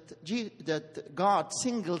nation that God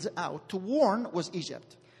singles out to warn was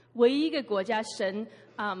Egypt. 唯一一个国家神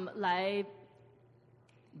来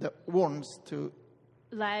That warns to.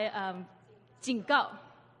 警告。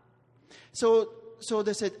 So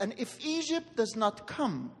they said, and if Egypt does not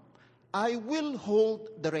come, I will hold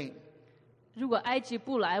the rain. 如果埃及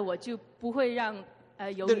不来，我就不会让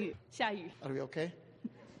有雨下雨。 Are we okay?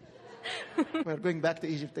 We're going back to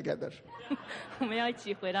Egypt together. 我们要一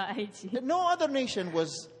起回到埃及。 No other nation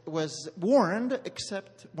was warned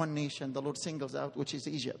except one nation the Lord singles out, which is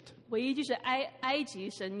Egypt. 唯一就是埃及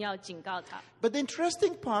神要警告他。 But the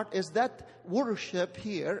interesting part is that worship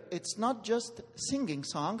here, it's not just singing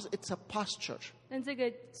songs, it's a posture. 但这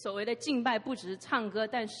个所谓的敬拜不只是唱歌，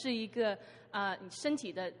但是一个你身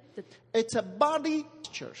体的 It's a body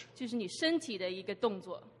posture. 就是你身体的一个动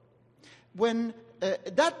作。 When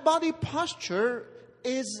that body posture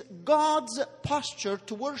is God's posture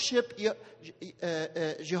to worship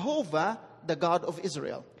Jehovah, the God of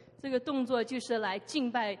Israel. 这个动作就是来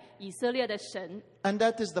敬拜以色列的神， And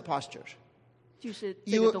that is the posture. 就是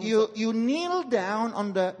这个动作。 You kneel down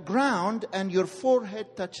on the ground and your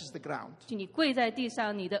forehead touches the ground. 就你跪在地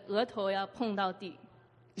上，你的额头要碰到地。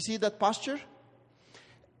 You see that posture?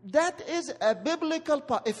 That is a biblical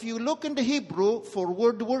if you look in the Hebrew for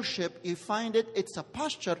word worship, you find it's a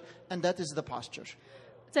posture, and that is the posture.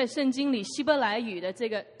 在圣经里，希伯来语的这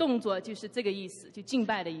个动作就是这个意思，就敬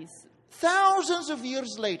拜的意思。 Thousands of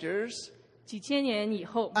years later, 几千年以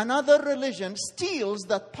后， another religion steals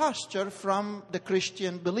that posture from the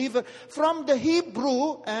Christian believer, from the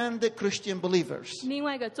Hebrew and the Christian believers. 另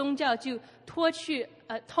外一个宗教就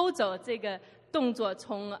偷走这个动作，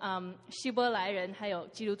从希伯来人还有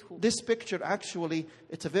基督徒。 This picture actually,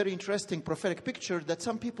 it's a very interesting prophetic picture that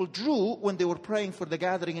some people drew when they were praying for the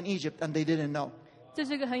gathering in Egypt and they didn't know. 这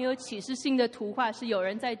是个很有启示性的图画，是有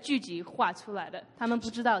人在聚集画出来的，他们不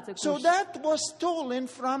知道这个 So 故事。 that was stolen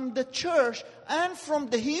from the church and from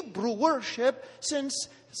the Hebrew worship since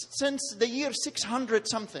the year 600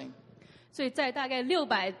 something. 所以在大概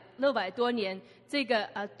600多年，这个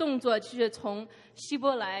动作就是从希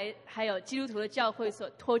伯来还有基督徒的教会所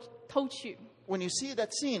偷取。When you see that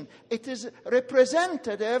scene, it is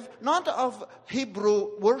representative not of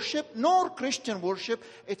Hebrew worship nor Christian worship.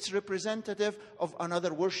 It's representative of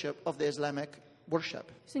another worship, of the Islamic worship.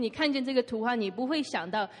 是你看见这个图画，你不会想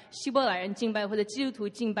到希伯来人敬拜或者基督徒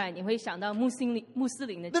敬拜，你会想到穆斯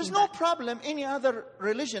林的 There's 敬 no 拜。 problem. Any other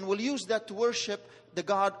religion will use that to worship the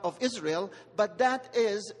God of Israel, but that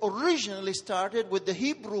is originally started with the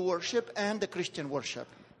Hebrew worship and the Christian worship.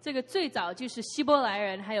 这个最早就是希伯来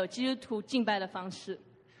人还有基督徒敬拜的方式。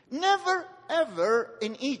 Never, ever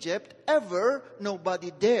in Egypt, ever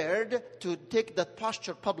nobody dared to take that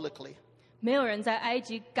posture publicly. 没有人在埃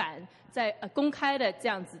及敢在公开的这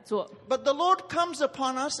样子做， But the Lord comes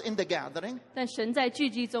upon us in the gathering. 但神在聚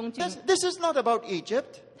集中 This is not about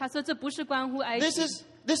Egypt. 他说这不是关乎埃 This 及，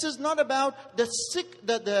 is not about the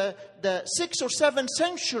 6th or 7th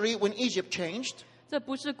century when Egypt changed. 这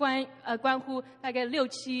不是关乎大概6、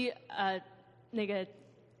7那个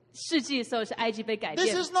世纪的时候是埃及被改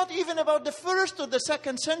This 变， is not even about the 1st or the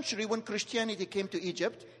 2nd century when Christianity came to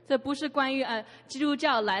Egypt. 这不是关于基督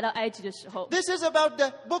教来到埃及的时候， This is about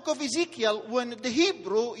the book of Ezekiel when the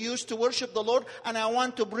Hebrew used to worship the Lord, and I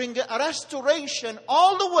want to bring a restoration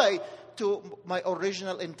all the way to my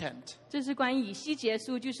original intent. 这是关于以西结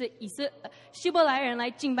书，就是希伯来人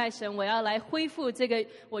来敬拜神，我要来恢复这个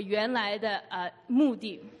我原来的目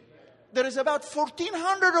的。 There is about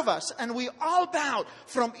 1,400 of us, and we all bowed,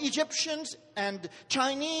 from Egyptians and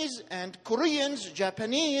Chinese and Koreans,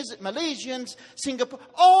 Japanese, Malaysians, Singapore,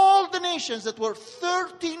 all the nations that were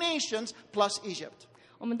 30 nations plus Egypt.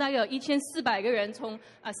 我们大概有1400个人，从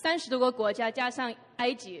30多个国家加上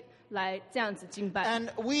埃及来这样子敬拜。 And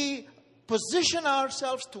we position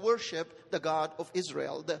ourselves to worship the God of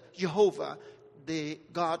Israel, the Jehovah, the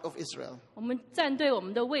God of Israel. 我们站对我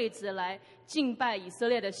们的位置来敬拜以色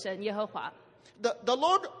列的神耶和华。 The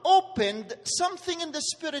Lord opened something in the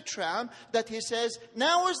spirit realm that He says,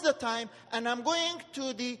 now is the time, and I'm going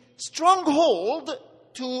to the stronghold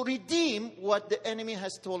to redeem what the enemy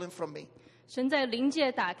has stolen from me. 神在灵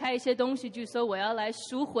界打开一些东西，就说我要来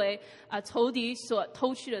赎回仇敌所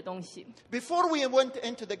偷去的东西。 Before we went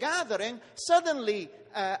into the gathering, suddenly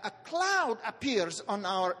a cloud appears on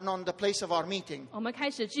the place of our meeting. 我们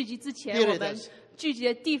开始聚集之前， Here it 我们 is. 聚集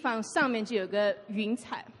的地方上面就有个云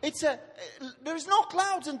彩。 There's no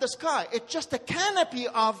clouds in the sky. It's just a canopy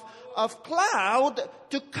of cloud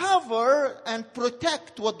to cover and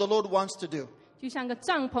protect what the Lord wants to do. 就像个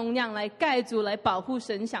帐篷那样来盖住、来保护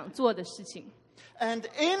神想做的事情。 And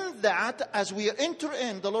in that, as we enter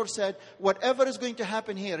in, the Lord said, whatever is going to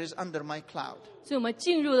happen here is under my cloud. 所以我们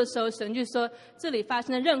进入的时候，神就说：“这里发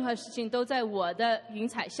生的任何事情都在我的云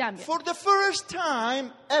彩下面。” For the first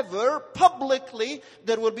time ever, publicly,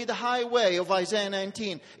 there will be the highway of Isaiah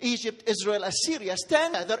 19. Egypt, Israel, Assyria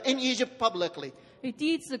stand together in Egypt publicly. 所以第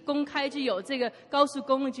一次公开就有这个高速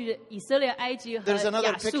公路，就是以色列、埃及和 There's another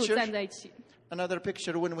亚述 picture. 站在一起。 Another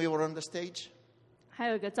picture when we were on the stage. 还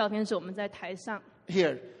有一个照片是我们在台上，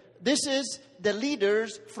 Here. This is the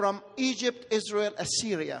leaders from Egypt, Israel,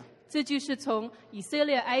 Assyria. 这就是从以色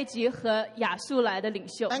列、埃及和亚述来的领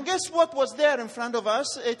袖。 And guess what was there in front of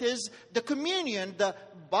us? It is the communion, the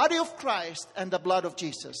body of Christ and the blood of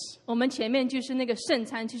Jesus. 我们前面就是那个圣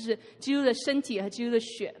餐，就是基督的身体和基督的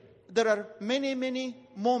血。 There are many, many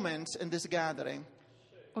moments in this gathering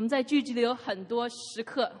我们在聚集里有很多时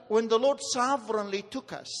刻， when the Lord sovereignly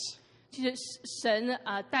took us. 就是神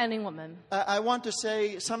带领我们。 I want to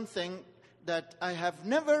say something that I have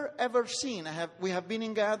never ever seen. We have been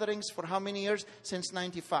in gatherings for how many years? Since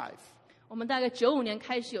 95. 我们大概95年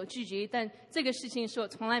开始有聚集，但这个事情是我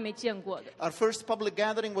从来没见过的。 Our first public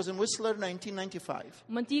gathering was in Whistler, 1995.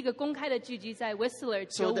 我们第一个公开的聚集在 Whistler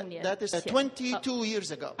So 95年 that is 前22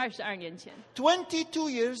 years ago. 22年前。 22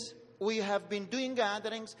 years we have been doing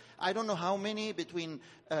gatherings. I don't know how many, between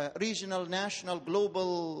regional, national,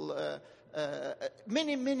 global,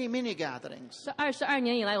 many, many, many gatherings. 这22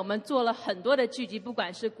年以来，我们做了很多的聚集，不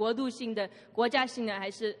管是国度性的、国家性的，还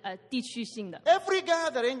是地区性的。 Every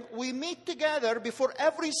gathering, we meet together before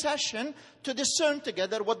every session to discern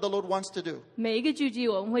together what the Lord wants to do. 每一个聚集，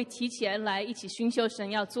我们会提前来一起寻求神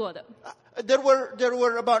要做的。 There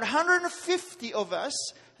were about 150 of us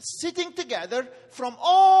sitting together from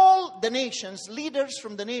all the nations, leaders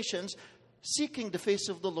from the nations, seeking the face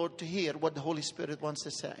of the Lord to hear what the Holy Spirit wants to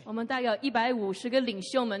say. 我们大概有150个领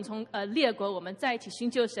袖们从列国，我们在一起寻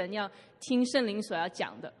求神，要听圣灵所要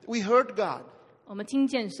讲的。 We heard God. 我们听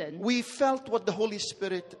见神， we felt what the Holy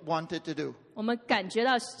Spirit wanted to do. 我们感觉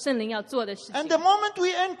到圣灵要做的事 And 情 the。moment we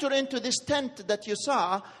enter into this tent that you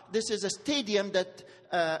saw, this is a stadium that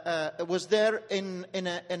was there in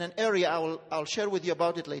an area. I'll share with you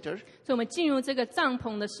about it later. 所以我们进入这个帐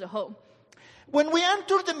篷的时候， When we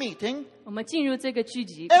enter the meeting, 我们进入这个聚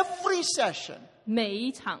集， every session, 每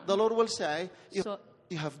一场 the Lord will say, you 说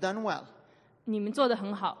have done well. 你们做得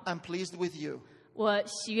很好， I'm pleased with you. 我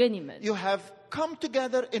喜悦你们， You have come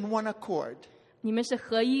together in one accord. 你们是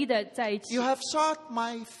合一的在一起 You，have sought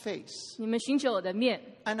my face. 你们寻求我的面，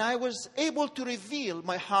 And I was able to reveal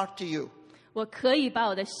my heart to you. 我可以把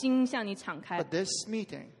我的心向你敞开 But，this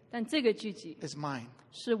meeting 但这个聚集 is mine.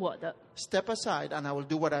 是我的， Step aside and I will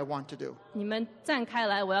do what I want to do. 你们站开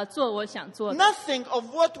来，我要做我想做的。 Nothing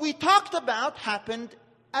of what we talked about happened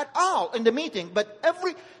at all in the meeting. But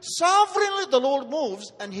sovereignly the Lord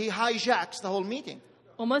moves and he hijacks the whole meeting.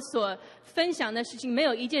 我们所分享的事情没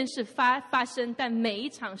有一件事发生，但每一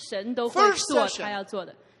场神都会 First 做 session 他要做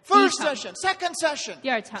的。第一 First 场 session, second session,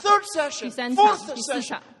 第二场 third session, 第三场 fourth 第四 session.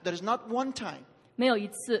 场 There is not one time, 没有一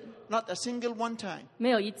次， not a single one time, 没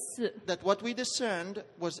有一次 that what we discerned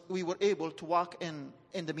was we were able to walk in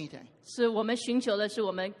the meeting. 是我们寻求的，是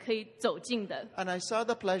我们可以走进的。 And I saw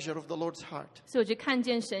the pleasure of the Lord's heart. 所以我就看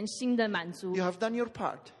见神心的满足 You。have done your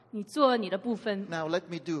part. 你做你的部分， Now let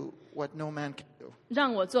me do what no man can do.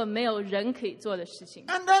 让我做没有人可以做的事情，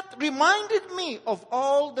 And that reminded me of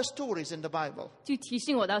all the stories in the Bible. 就提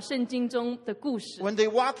醒我到圣经中的故事。 When they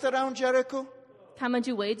walked around Jericho, 他们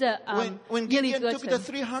就围着 when 耶利 Gideon 哥 took the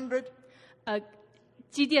城， 300,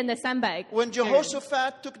 基甸的300 when 个人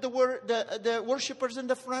Jehoshaphat took the worshippers in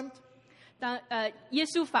the front, 当耶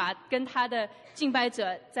稣法跟他的敬拜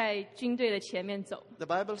者在军队的前面走。 the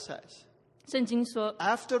Bible says, 圣经说，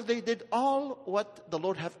 after they did all what the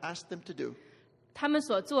Lord have asked them to do, 他们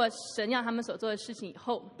所做神让他们所做的事情以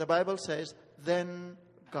后， the Bible says, then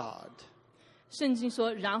God, 圣经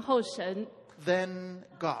说，然后神 then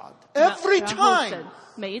God. 然 Every 然后神 time,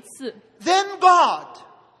 每一次， then God,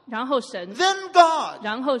 然后神， then God.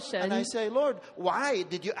 然后 And I 神， say, Lord, why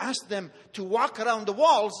did you ask them to walk around the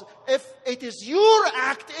walls if it is your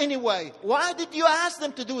act anyway? Why did you ask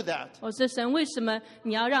them to do that? 我说神，为什么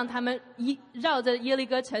你要让他们绕着耶利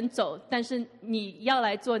哥城走？但是你要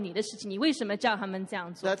来做你的事情，你为什么叫他们这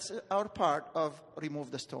样做？ That's our part of remove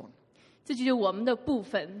the stone. 这就是我们的部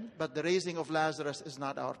分。 But the raising of Lazarus is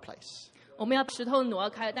not our place. 我们要石头挪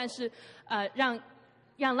开，但是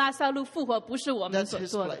让拉萨路复活不是我们 That's 所 his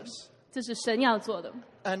做的， place. 这是神要做的。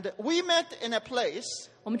 And we met in a place,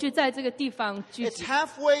 我们就在这个地方聚 it's 集，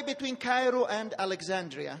 halfway between Cairo and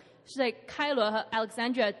Alexandria. 是在开罗和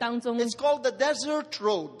Alexandria 当中， It's called the Desert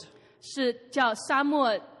Road. 是叫沙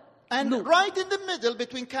漠 And 路。 right in the middle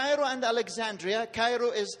between Cairo and Alexandria,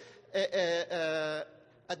 Cairo is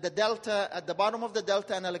at the delta, at the bottom of the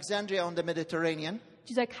delta, and Alexandria on the Mediterranean.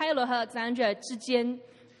 就在开罗和 Alexandria 之间，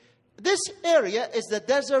 This area is the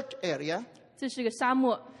desert area, 这是个沙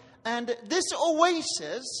漠。 and this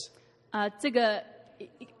oasis 这个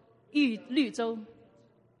绿洲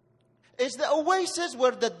is the oasis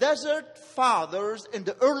where the desert fathers in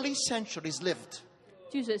the early centuries lived.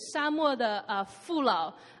 就是沙漠的父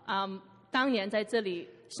老当年在这里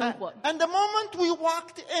生活。 And the moment we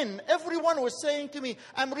walked in, everyone was saying to me,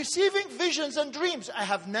 I'm receiving visions and dreams. I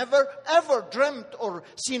have never, ever dreamt or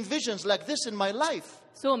seen visions like this in my life.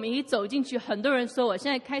 所以我们一走进去，很多人说我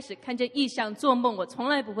现在开始看见异象、做梦，我从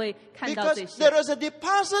来不会看到 Because 这些。 there is a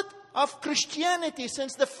deposit of Christianity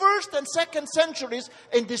since the 1st and 2nd centuries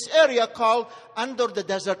in this area called Under the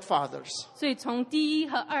Desert Fathers. 所以从第1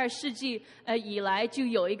和2世纪以来，就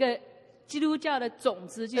有一个基督教的种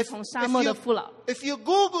子，就是从沙漠的父老。 if you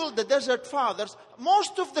Google the Desert Fathers,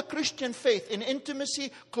 most of the Christian faith in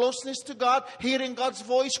intimacy, closeness to God, hearing God's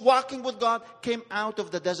voice, walking with God, came out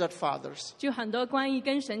of the Desert Fathers. 就很多关于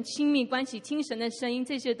跟神亲密关系、听神的声音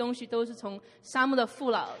这些东西，都是从沙漠的父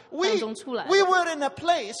老当中出来的。 We were in a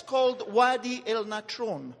place called Wadi El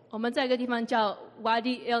Natron. 我们在一个地方叫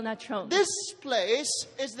Wadi El Natron， This place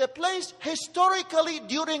is the place historically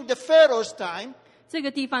during the Pharaoh's time. 这个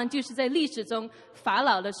地方就是在历史中法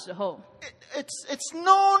老的时候， It's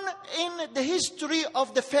known in the history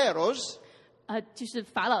of the Pharaohs. 就是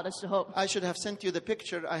法老的时候， I should have sent you the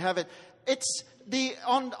picture. I have it. It's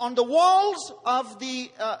on the walls of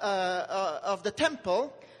the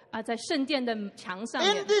temple. 在圣殿的墙上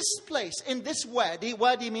In 面。 this place, in this wadi,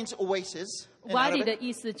 wadi means oasis. in Wadi 的 Arabic.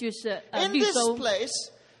 意思就是In 绿 this 洲， place,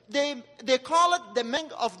 they call it the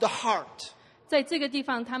measuring of the heart. 在这个地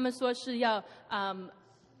方，他们说是要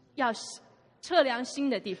测量心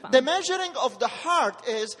的地方， The measuring of the heart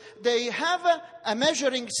is they have a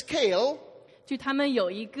measuring scale, 就他们有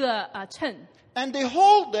一个秤， And they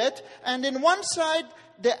hold it, and in one side,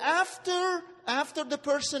 after the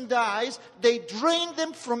person dies, they drain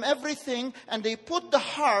them from everything, and they put the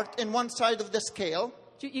heart in one side of the scale.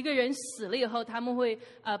 就一个人死了以后，他们会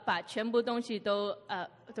把全部东西都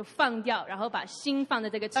放掉，然后把心放在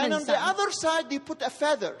这个 And 秤 on the 上， other side, they put a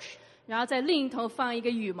feather. 然后在另一头放一个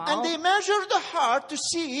羽毛， And they measure the heart to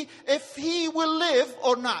see if he will live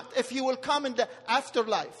or not, if he will come in the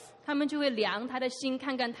afterlife. 他们就会量他的心，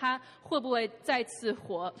看看他会不会再次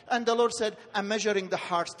活。 And the Lord said, I'm measuring the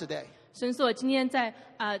hearts today. 神说：“我今天在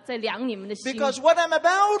量你们的心， Because what I'm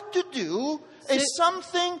about to do is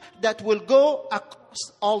something that will go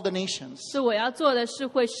across all the nations. 所以我要做的是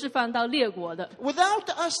会释放到列国的。 Without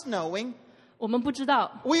us knowing, 我们不知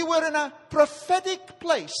道， we were in a prophetic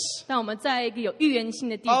place 但我们在一个有预言性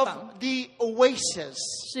的地方， of the oasis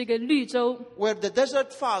是一个绿洲， where the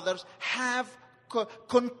desert fathers have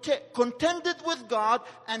contended with God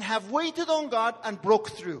and have waited on God and broke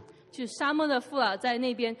through. 就沙漠的父老在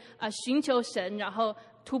那边寻求神，然后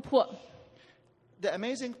突破。 The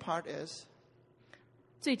amazing part is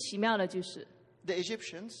最奇妙的就是， the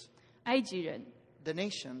Egyptians, 埃及人、 the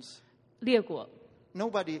nations, 列国，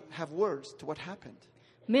 nobody have words to what happened.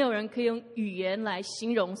 没有人可以用语言来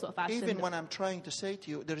形容所发生 Even 的。 when I'm trying to say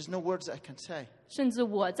to you, there is no words I can say. 甚至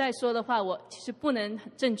我在说的话，我其实不能很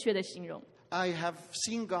正确的形容。 I have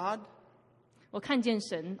seen God, 我看见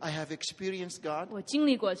神， I have experienced God, 我经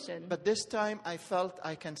历过神， but this time I felt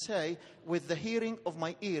I can say, with the hearing of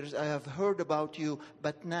my ears, I have heard about you,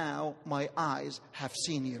 but now my eyes have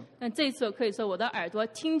seen you. 但这次我可以说，我的耳朵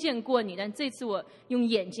听见过你，但这次我用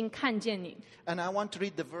眼睛看见你。 And I want to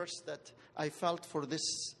read the verse that I felt for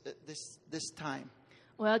this time.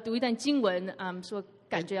 我要读一段经文，说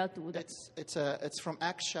感觉要读的，《 It's from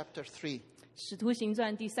Acts chapter 3. 使徒行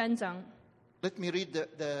传》第3章。 Let me read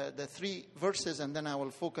the three verses and then I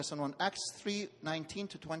will focus on one. Acts 3:19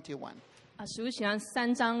 to 21. 使徒行传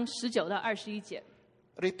3章19到21节。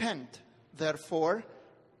 Repent, therefore,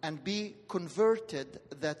 and be converted,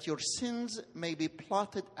 that your sins may be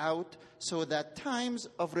blotted out, so that times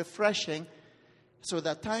of refreshing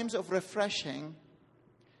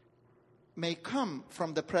may come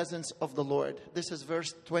from the presence of the Lord. This is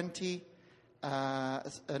verse 19.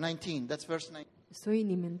 That's verse 19. 所以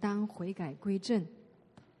你们当悔改归正，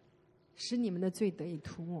使你们的罪得以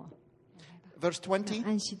涂抹。 Verse 20.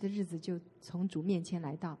 安息的日子就从主面前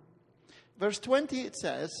来到。 Verse 20 it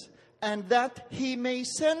says, and that he may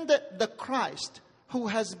send the Christ who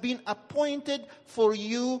has been appointed for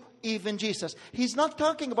you, even Jesus. He's not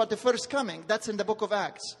talking about the first coming. That's in the book of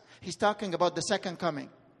Acts. He's talking about the second coming.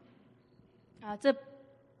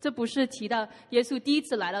 这不是提到耶稣第一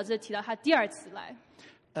次来到，这是提到他第二次来。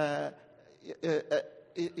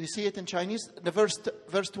 You see it in Chinese, the verse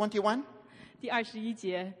 21? 第21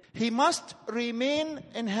节， He must remain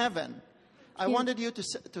in heaven. I wanted you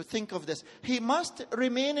to think of this. He must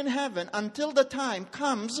remain in heaven until the time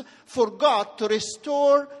comes for God to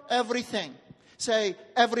restore everything. Say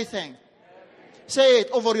everything. Say it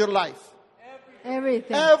over your life.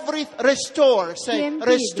 Everything. Restore. Say 天必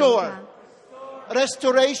restore. 留他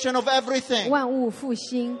Restoration of everything. 万物复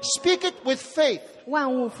兴， Speak it with faith.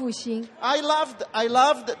 万物复兴。 I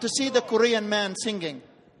loved to see the Korean man singing.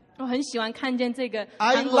 我很喜欢看见这个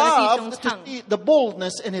I 韩国的弟兄 loved to 唱， see the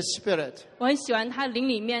boldness in his spirit. 我很喜欢他灵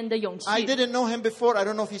里面的勇气。 I didn't know him before. I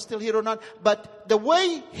don't know if he's still here or not. But the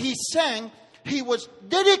way he sang, he was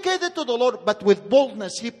dedicated to the Lord, but with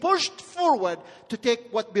boldness. He pushed forward to take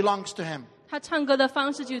what belongs to him. 他唱歌的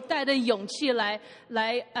方式就带着勇气来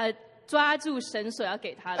抓住神所要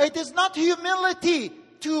给他的。 It is not humility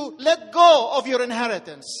to let go of your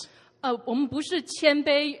inheritance. 我们不是谦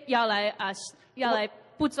卑要来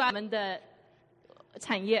不抓我们的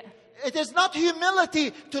产业， It is not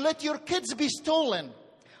humility to let your kids be stolen.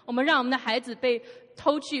 我们让我们的孩子被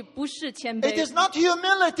偷去，不是谦 It 卑 is。not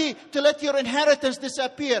humility to let your inheritance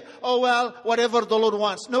disappear. Oh, well, whatever the Lord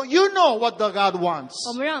wants. No, you know what the God wants.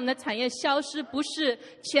 我们让我们的产业消失，不是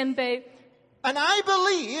谦卑。 And I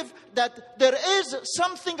believe that there is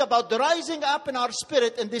something about the rising up in our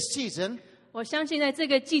spirit in this season, 我相信在这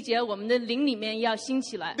个季节，我们的灵里面要兴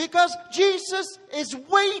起来， because Jesus is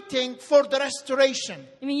waiting for the restoration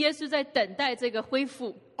因为耶稣在等待这个恢复，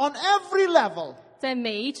 on every level, 在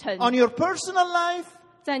每一层， on your personal life,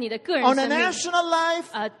 在你的个人 on a 生命， national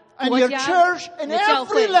life, and 国 your 家 church, in 你的教 every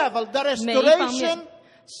会 level, the 每一方 restoration, 面，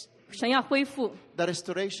神要恢复， the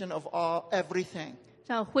restoration of everything.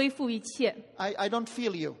 要恢复一切。 I don't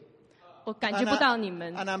feel you. 我感觉不到你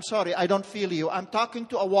们， And I'm sorry, I don't feel you. I'm talking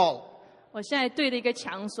to a wall. 我现在对着一个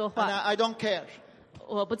墙说 And 话， I don't care.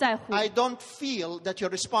 我不在乎。 I don't feel that you're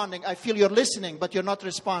responding. I feel you're listening, but you're not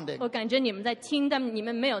responding. 我感觉你们在听，但你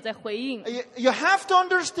们没有在回应。 You have to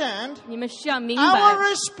understand 你们需要明 our 白，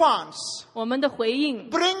 response 我们的回应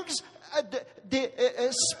brings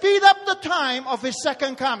speed up the time of his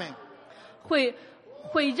second coming. 会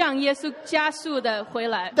让耶稣加速的回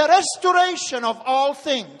来， The restoration of all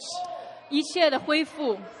things 一切的恢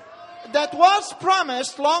复 that was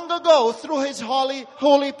promised long ago through his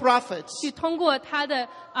holy prophets. 去通过他的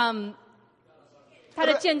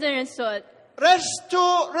见证人所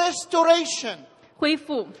Restoration. 恢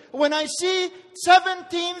复。 When I see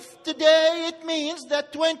 17th today, it means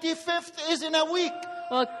that 25th is in a week.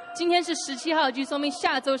 我今天是17号，就说明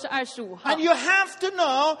下周是25号 And。you have to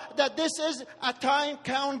know that this is a time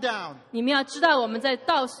countdown. 你们要知道我们在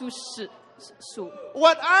倒数数。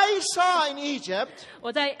 What I saw in Egypt,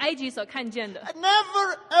 我在埃及所看见的，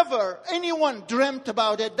 never ever anyone dreamt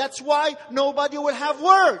about it. That's why nobody will have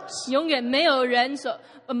words. 永远没有人所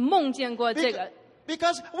梦见过这个，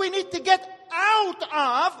 Because we need to get out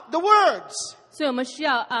of the words. 所以我们需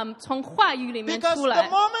要从话语里面 Because 出 the 来。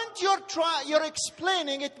 moment you're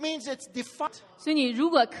explaining, it means it's defined 所以你如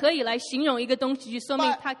果可以来形容一个东西，就说明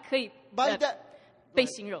By- 它可以 by the 被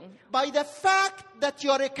形容。 by the fact that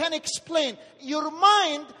you can explain. Your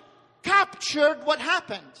mind captured what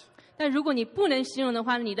happened. 但如果你不能形容的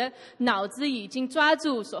话，你的脑子已经抓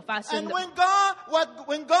住所发生 And 的。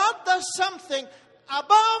 when God does something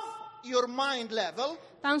above your mind level,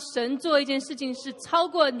 当神做一件事情是超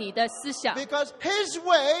过你的思想， because His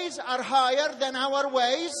ways are higher than our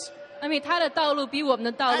ways, 因为他的道路比我们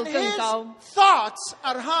的道路 and 更 His 高， thoughts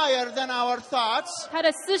are higher than our thoughts, 他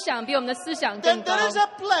的思想比我们的思想 then 更高 there。is a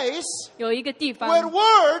place 有一个地 where 方，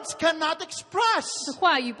 words cannot express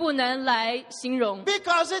话语不能来形容，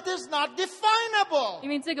 because it is not definable. 因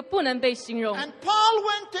为这个不能被形容。 And Paul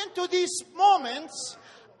went into these moments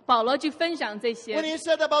保罗去分享这 when 些， he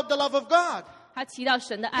said about the love of God. 他提到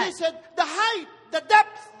神的爱 He，said the height, the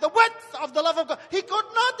depth, the width of the love of God. He could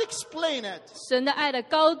not explain it. 神的爱的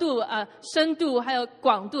高度深度还有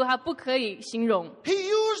广度，他不可以形容。 He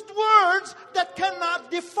used words that cannot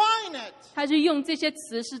define it. 他是用这些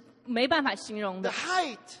词是没办法形容 The 的。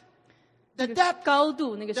 height, the 那个 depth, 高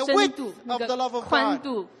度、那个 the 深 width 度、 of 那 the love 个 of 宽 God.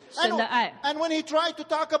 度，神的爱。 And when he tried to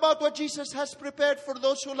talk about what Jesus has prepared for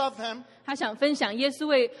those who love him, 他想分享耶稣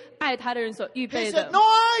为爱他的人所预 he 备 said, 的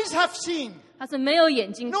no。eyes have seen, 他是没有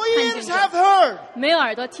眼睛 no 看 ears 见 have 过， heard. 没有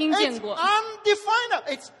耳朵听 It's 见过， undefinable.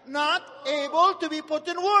 It's not able to be put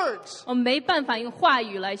in words. 我们没办法用话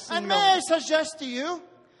语来形 And 容 may。I suggest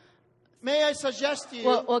to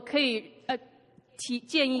you, 我可以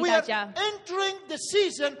建议 we 大 are 家， entering the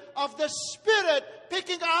season of the Spirit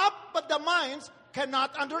picking up, but the minds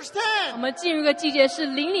cannot 我 understand. 们进入一个季节是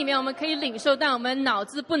灵里面，我们可以领受，但我们脑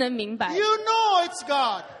子不能明白。 You know it's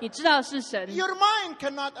God. 你知道是神， Your mind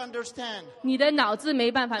cannot understand. 你的脑子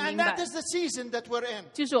没办法 And 明白 that，is the season that we're in.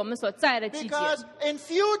 就是我们所在的季节。 Because in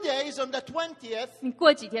few days, on the 20th, 你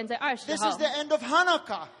过几天在20 this 号 is the，end of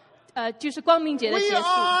Hanukkah. 就是光明节的 We 结束。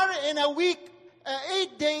 are in a week,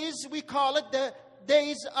 8 days, we call it the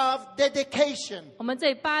days of dedication. 我们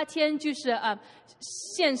这8天就是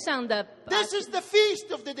线上的， This is the feast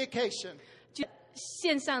of dedication. 就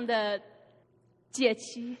线上的节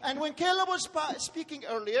期。 And when Caleb was speaking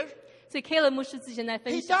earlier, 所以 Caleb 牧师之前在 he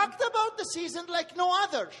分享， talked about the season like no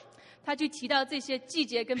other. 他就提到这些季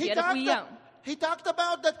节跟 He 别的不一样。 talked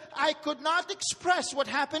about that I could not express what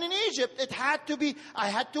happened in Egypt. I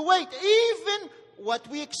had to wait. Even what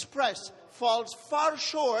we express falls far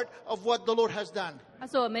short of what the Lord has done. 他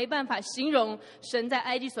说我没办法形容神在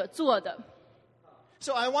埃及所做的，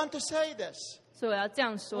 So I want to say this 所以我要这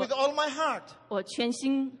样说 with，all my heart. 我全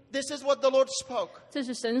心， This is what the Lord spoke. 这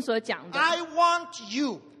是神所讲的。 I want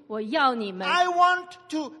you. 我要你们， I want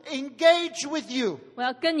to engage with you. 我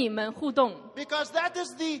要跟你们互动。 Because that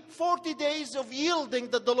is the 40 days of yielding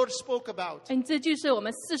that the Lord spoke about. 这就是我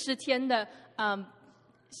们40天的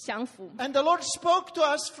降服 And the Lord spoke to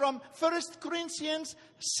us from 1 Corinthians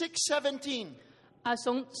 6:17.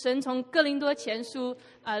 神从哥林多前书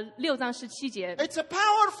6章17节， It's a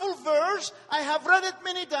powerful verse. I have read it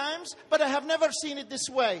many times, but I have never seen it this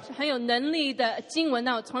way. 很有能力的经文，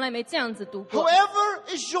但我从来没这样子读过。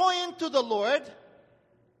 Whoever is joined to the Lord,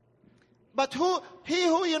 but he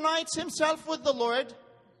who unites himself with the Lord,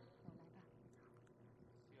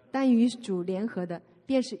 但与主联合的，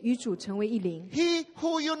便是与主成为一灵。 he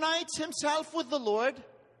who unites himself with the Lord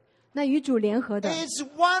那与主联合的， is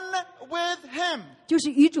one with him. 就是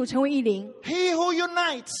与主成为一灵。 He who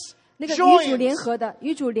unites, 那个与主联 joins. 合的，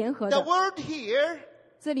与主联合 The 的， word here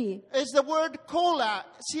这里 is the word kolla,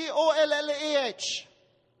 C-O-L-L-A-H.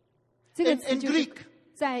 这个 In 词就是 Greek.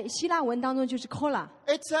 在希腊文当中就是 cola，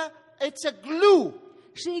 It's a glue.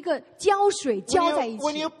 是一个胶水浇在一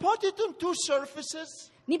When 起 you。put it on two surfaces,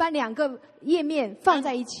 你把两个页面放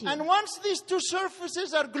在一起， and once these two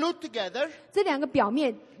surfaces are glued together, 这两个表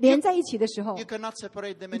面连在一起的时候 you，cannot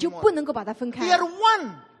separate them 你就不 anymore. 能够把它分 They 开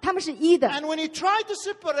are，one. 它们是一的。 And when you try to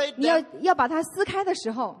separate 你要 them, 把它撕开的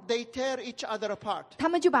时候， they tear each other apart. 他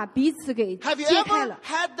们就把彼此给 Have you 揭开 ever 了。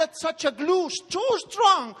 had that such a glue so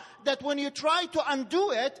strong that when you try to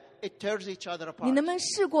undo it, it tears each other 你 apart? 能不能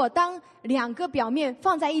试过，当两个表面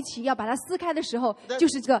放在一起要把它撕开的时候， That- 就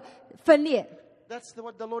是这个分裂。 That's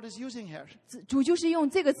what the Lord is using here. 主就是用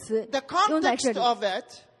这个词 The 用在这 context 里。 of it,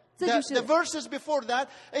 这就是 the verses before that,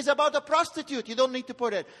 is about a prostitute. You don't need to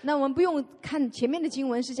put it. 那我们不用看前面的经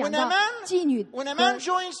文，是讲 When a 到 man, 妓女 when a 和 man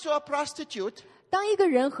joins to a prostitute, 当一个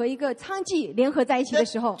人和一个娼妓联合在一起的 the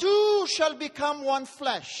时候， two shall become one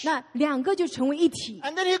flesh. 那两个就成为一体。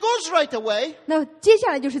 And then he goes right away. 那接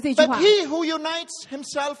下来就是这句 But 话， he who unites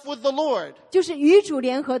himself with the Lord, 就是与主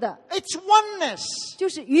联合的， it's oneness, 就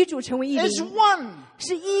是与主成为一 is 灵， one.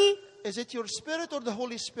 是一， Is it your spirit or the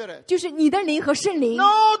Holy Spirit? 就是你的灵和圣灵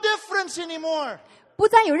No difference anymore. 不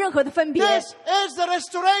再有任何的分别。 This is the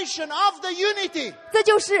restoration of the unity. 这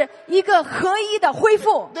就是一个合一的恢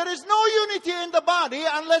复。 There is no unity in the body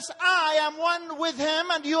unless I am one with him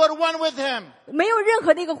and you are one with him. 没有任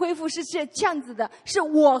何的一个恢复是这样子的，是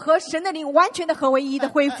我和神的灵完全的合为一的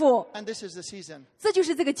恢复。 And this is the season. 这就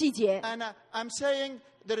是这个季节。 And I'm saying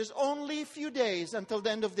there is only a few days until the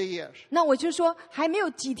end of the year. 那我就说，还没有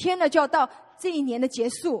几天呢，就要到这一年的结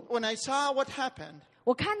束。 When I saw what happened,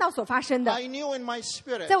 我看到所发生的， I knew in my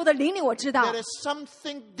spirit 在我的灵里我知道， there is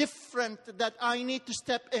something different that I need to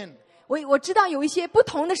step in. 我知道有一些不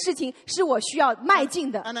同的事情是我需要迈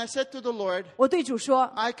进的。 And I said to the Lord, 我对主说，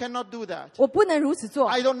 I cannot do that. 我不能如此做，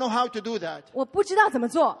 I don't know how to do that. 我不知道怎么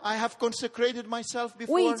做。 I have consecrated myself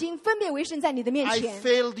我已 before. 经分别为圣在你的面 I 前，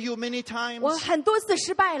 failed you many 我 times. 很多次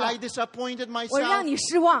失败了 I，disappointed 我让 myself. 你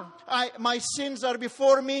失望， My sins are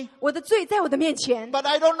before me, 我的罪在我的面前， but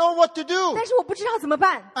I don't know what to do. 但是我不知道怎么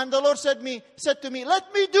办。 And the Lord said to me, let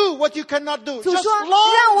me do what you cannot do. 主 Just 说：“让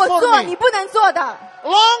long 我 for 做你 me. 不能做的，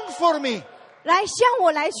 Long for me. 来向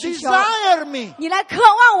我来寻求， Desire me. 你来渴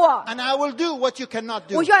望我， And I will do what you cannot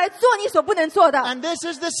我 do. 就要来做你所不能做的。 And this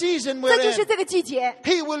is the season 这 we're 就是 in. 这个季节，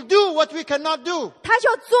 He will do what we cannot do. 他就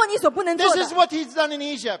要做你所不能做 This 的 is。what he's done in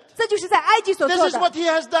Egypt. 这就是在埃及所 This 做 is 的， what he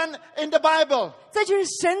has done in the Bible. 这就是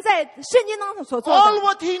神在圣经当中所做 All 的。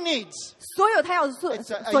 what he needs. 所有他要做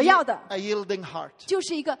It's a 所要的， yielding heart. 就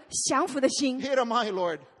是一个降服的心。 Here am I,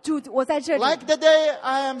 Lord. 主，我在这里， Like the day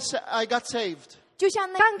I got saved. 就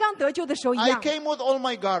像那刚刚得救的时候一 I 样， came with all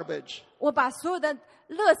my garbage. 我把所有的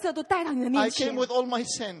垃圾都带到你的 I 面 came 前， with all my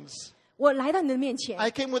sins. 我来到你的面前，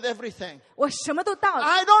 I came with everything. 我什么都到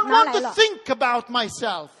I don't 拿 want 来 to 了， think about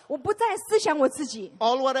myself. 我不再思想我自己。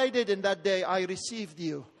 All what I did in that day, I received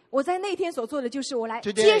you. 我在那天所做的就是我来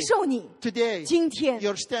Today 接受你。 Today, 今天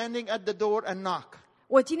you're standing at the door and knock.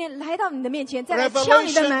 我今天来到你的面前，再来敲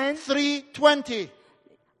你的 Revelation 门。 3:20.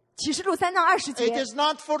 启示录3章20 It 节， is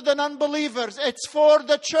not for the non-believers, it's for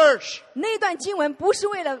the church. 那段经文不是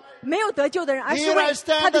为了没有得救的人，而是 Here 为 I 他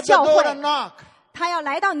stand 的 at the 教 door 会。 and knock. 他要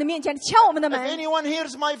来到你的面前敲我们的 If 门， anyone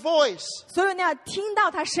hears my voice, 所有那样听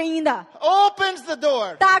到他声音的， opens the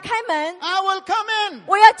door, 打开门， I will come in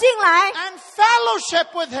我要进来， and fellowship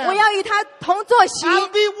with 我 him. 要与他同坐席， I'll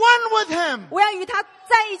be one with him. 我要与他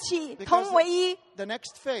在一起， Because 同为一。 The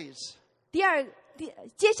next phase,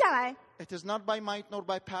 接下来 it is not by might nor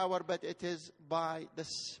by power, but it is by the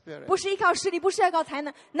Spirit. 不是依靠势力，不是依靠才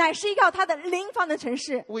能，乃是依靠他的灵方能成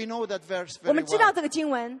事。 We know that verse 我 very 们知道 well, 这个经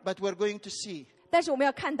文， but we're going to see 但是我们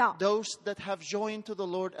要看到 those that have joined to the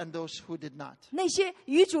Lord and those who did not. 那些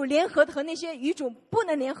与主联合的和那些与主不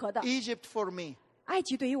能联合的。 Egypt for me 埃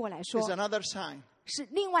及对于我来说 is another sign 是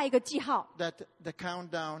另外一个记号， that the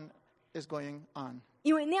countdown is going on.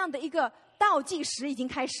 因为那样的一个倒计时已经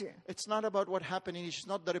开始， It's not about what happened in Egypt. It's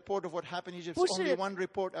not the report of what happened in Egypt. 不 It's 是 only one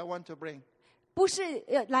report I want to bring. 不是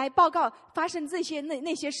来报告发生这些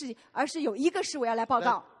那些事情，而是有一个事我要来报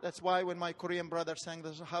告。 That's why when my Korean brother sang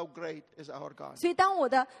this, how great is our God. 所以当我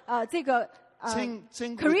的这个Sing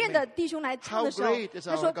with Korean me. 的弟兄来唱的时候 How great is，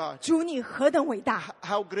他 our 说 God.：“ 主你何等伟大！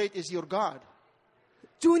 How great is your God?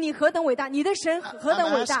 主你何等伟大！你的神何 I'm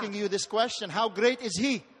等伟大！” asking you this question. How great is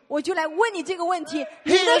He? 我就来问你这个问题：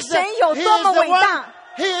 He 你的 is 神 the, 有 he 多 is 么 the 伟大？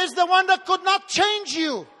 He is the one that could not change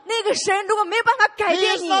you. 那个神如果没有办法改 He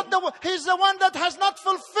变 is 你， not He's the one that has not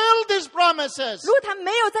fulfilled His promises. 如果他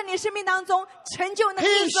没有在你的生命当中成就那 He 个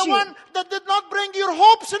应 is the 许， one that did not bring your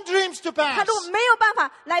hopes and dreams to 他 pass. 如果没有办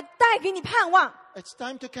法来带给你盼望， It's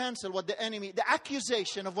time to cancel what the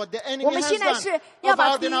accusation of what the 我 enemy 们 has 现在是 done 要把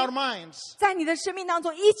about in our minds. 在你的生命当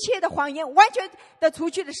中一切的谎言完全的除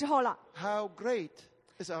去的时候了。 How great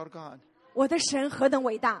is our God? 我的神何等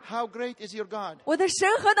伟大！ How great is your God? 我的神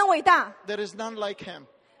何等伟大！ There is none like Him.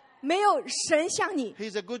 没有神像你，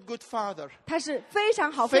 He's a good, good Father. 他是非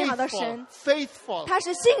常好、非常好的 Faithful, 神， faithful, 他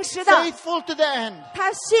是信实的， faithful to the end.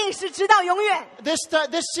 他信实直到永远。 This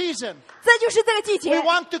season, 这就是这个季 we 节，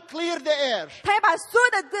 want to clear the air 他要把所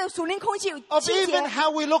有的这个属灵空气 of 清洁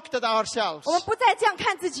even。how we looked at ourselves 我们不再这样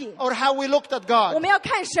看自己， or how we looked at 我 God, 们要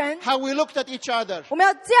看神， how we looked at each other. 我们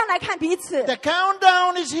要这样来看彼此。 The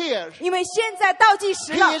countdown is here. 因为现在倒计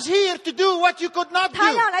时 He 了， is here to do what you could not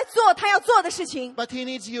他 do. 要来做他要做的事情， But He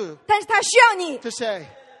needs you 但是他需要你， to say,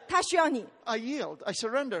 他需要你， I yield, I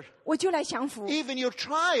surrender. 我就来降服。 Even your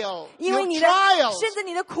trial, 因 your 为你的 trials 甚至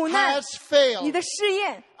你的苦难 has、failed. 你的试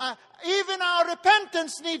验， Even our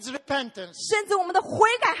repentance needs repentance. 甚至我们的悔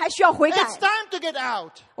改还需要悔改 It's。time to get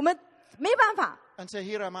out 我们没办法， and say,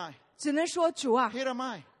 Here am I. 只能说主啊， Here am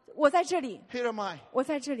I. 我在这里， Here am I. 我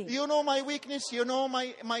在这里。 You know my weakness. You know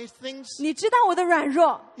my things. 你知道我的软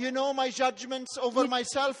弱， You know my judgments over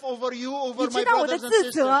myself, over you, over 你 my 知道我的 brothers and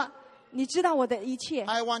自 sisters. 责，你知道我的一切。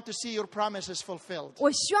 I want to see your promises fulfilled.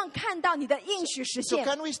 我希望看到你的应许实 So 现。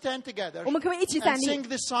 can we stand together 我们可不可以一起站 and 立， sing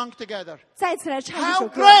this song together? 再次来唱这 How 首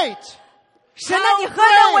歌？ great! 神啊， How 你何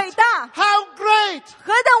等伟 great! 大， How great!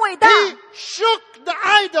 何等伟大！ He shook the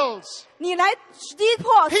idols. 你来击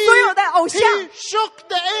破 He, 所有的偶像， he shook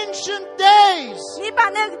the ancient days. 你把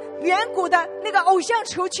那远古的那个偶像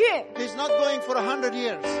除去， He's not going for 100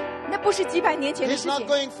 years. 那不是几百年前的 He's 事 not 情，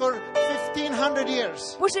 going for 1500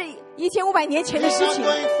 years. 不是1500年前的 He's 事 not 情，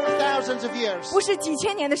 going for thousands of years. 不是几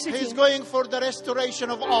千年的事 He's 情， going for the restoration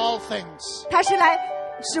of all things. 他是来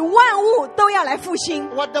使万物都要来复兴，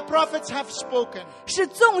 What the prophets have spoken, 是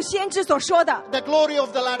众先知所说的， the glory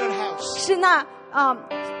of the latter house. 是那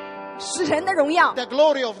使神的荣耀， The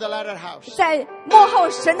glory of the latter house. 在幕后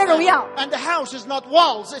神的荣耀， And the house is not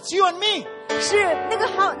walls, it's you and me. 是那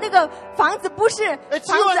个房子不是 It's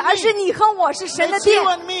房 you 子， and me. 而是你和我，是神的 It's you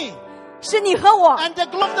殿， and me. 是你和我， And the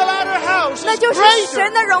glory of the latter house 那 is 就是神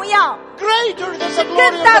greater, 的荣耀， greater than the glory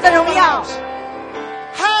更 of 大 the 的荣 former 耀， house.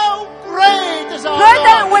 How great is our 何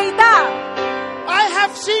等 God! 伟大！ I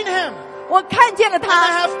have seen him, 我看见了 and I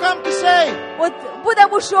他， have come to say, 我不得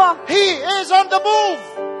不说， He is on the move.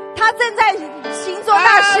 他正在行做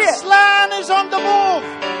大事， Aslan is on the move.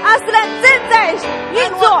 阿斯兰正在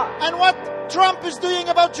运作。 And what Trump is doing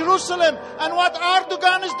about Jerusalem and what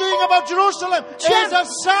Erdogan is doing about Jerusalem is a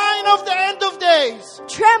sign of the end of days.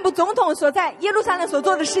 川普总统所在耶路撒冷所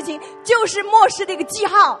做的事情，就是末世的一个记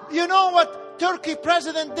号。 You know what Turkey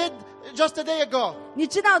president did just a day ago? 你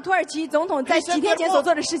知道土耳其总统在 He said 几天前所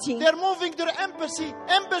做的事情？ they're moving to the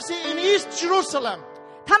embassy in East Jerusalem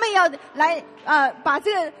他们要来把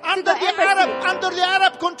这个 under the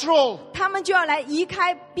Arab control. 他们就要来移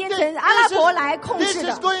开，变成阿拉伯来控 This 制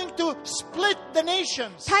is 的。 going to split the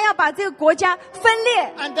nations. 他要把这个国家分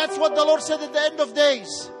裂。 And that's what the Lord said at the end of days.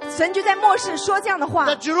 神就在末世说这样的话。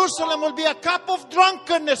 That Jerusalem will be a cup of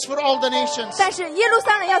drunkenness for all the nations. 但是耶路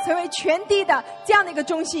撒冷要成为全地的这样的一个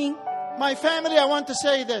中心。 My family, I want to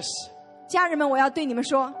say this. 家人们，我要对你们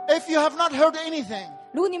说， If you have not heard anything,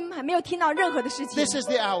 如果你们还没有听到任何的事情， this is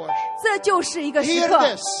the hour. 这就是一个时 Hear 刻。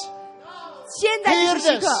 this. 现在就是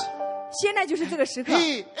时 Hear 刻 this.，现在就是这个时刻。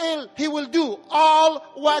 He will do all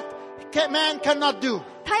what man cannot do.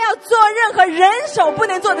 他要做任何人手不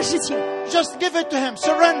能做的事情， Just give it to him.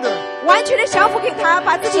 Surrender. 完全的降服给他，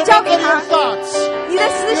把自己交 Surrender 给他 your。thoughts, 你的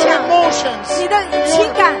思 your 想、 emotions, 你的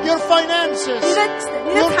情感、 your finances,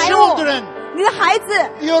 你的 your 财务、 children, 你的孩子、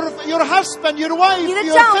 your husband, your wife, 你的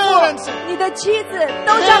your 丈 parents. 夫、你的妻子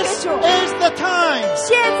都交给 This 主。 is the time.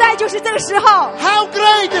 现在就是这个时候， How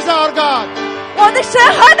great is our God? 我的神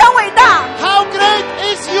何等伟大， How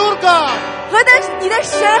great is your God? 你的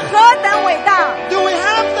神何等伟大， Do we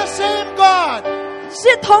have the same God?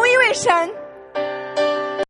 是同一位神。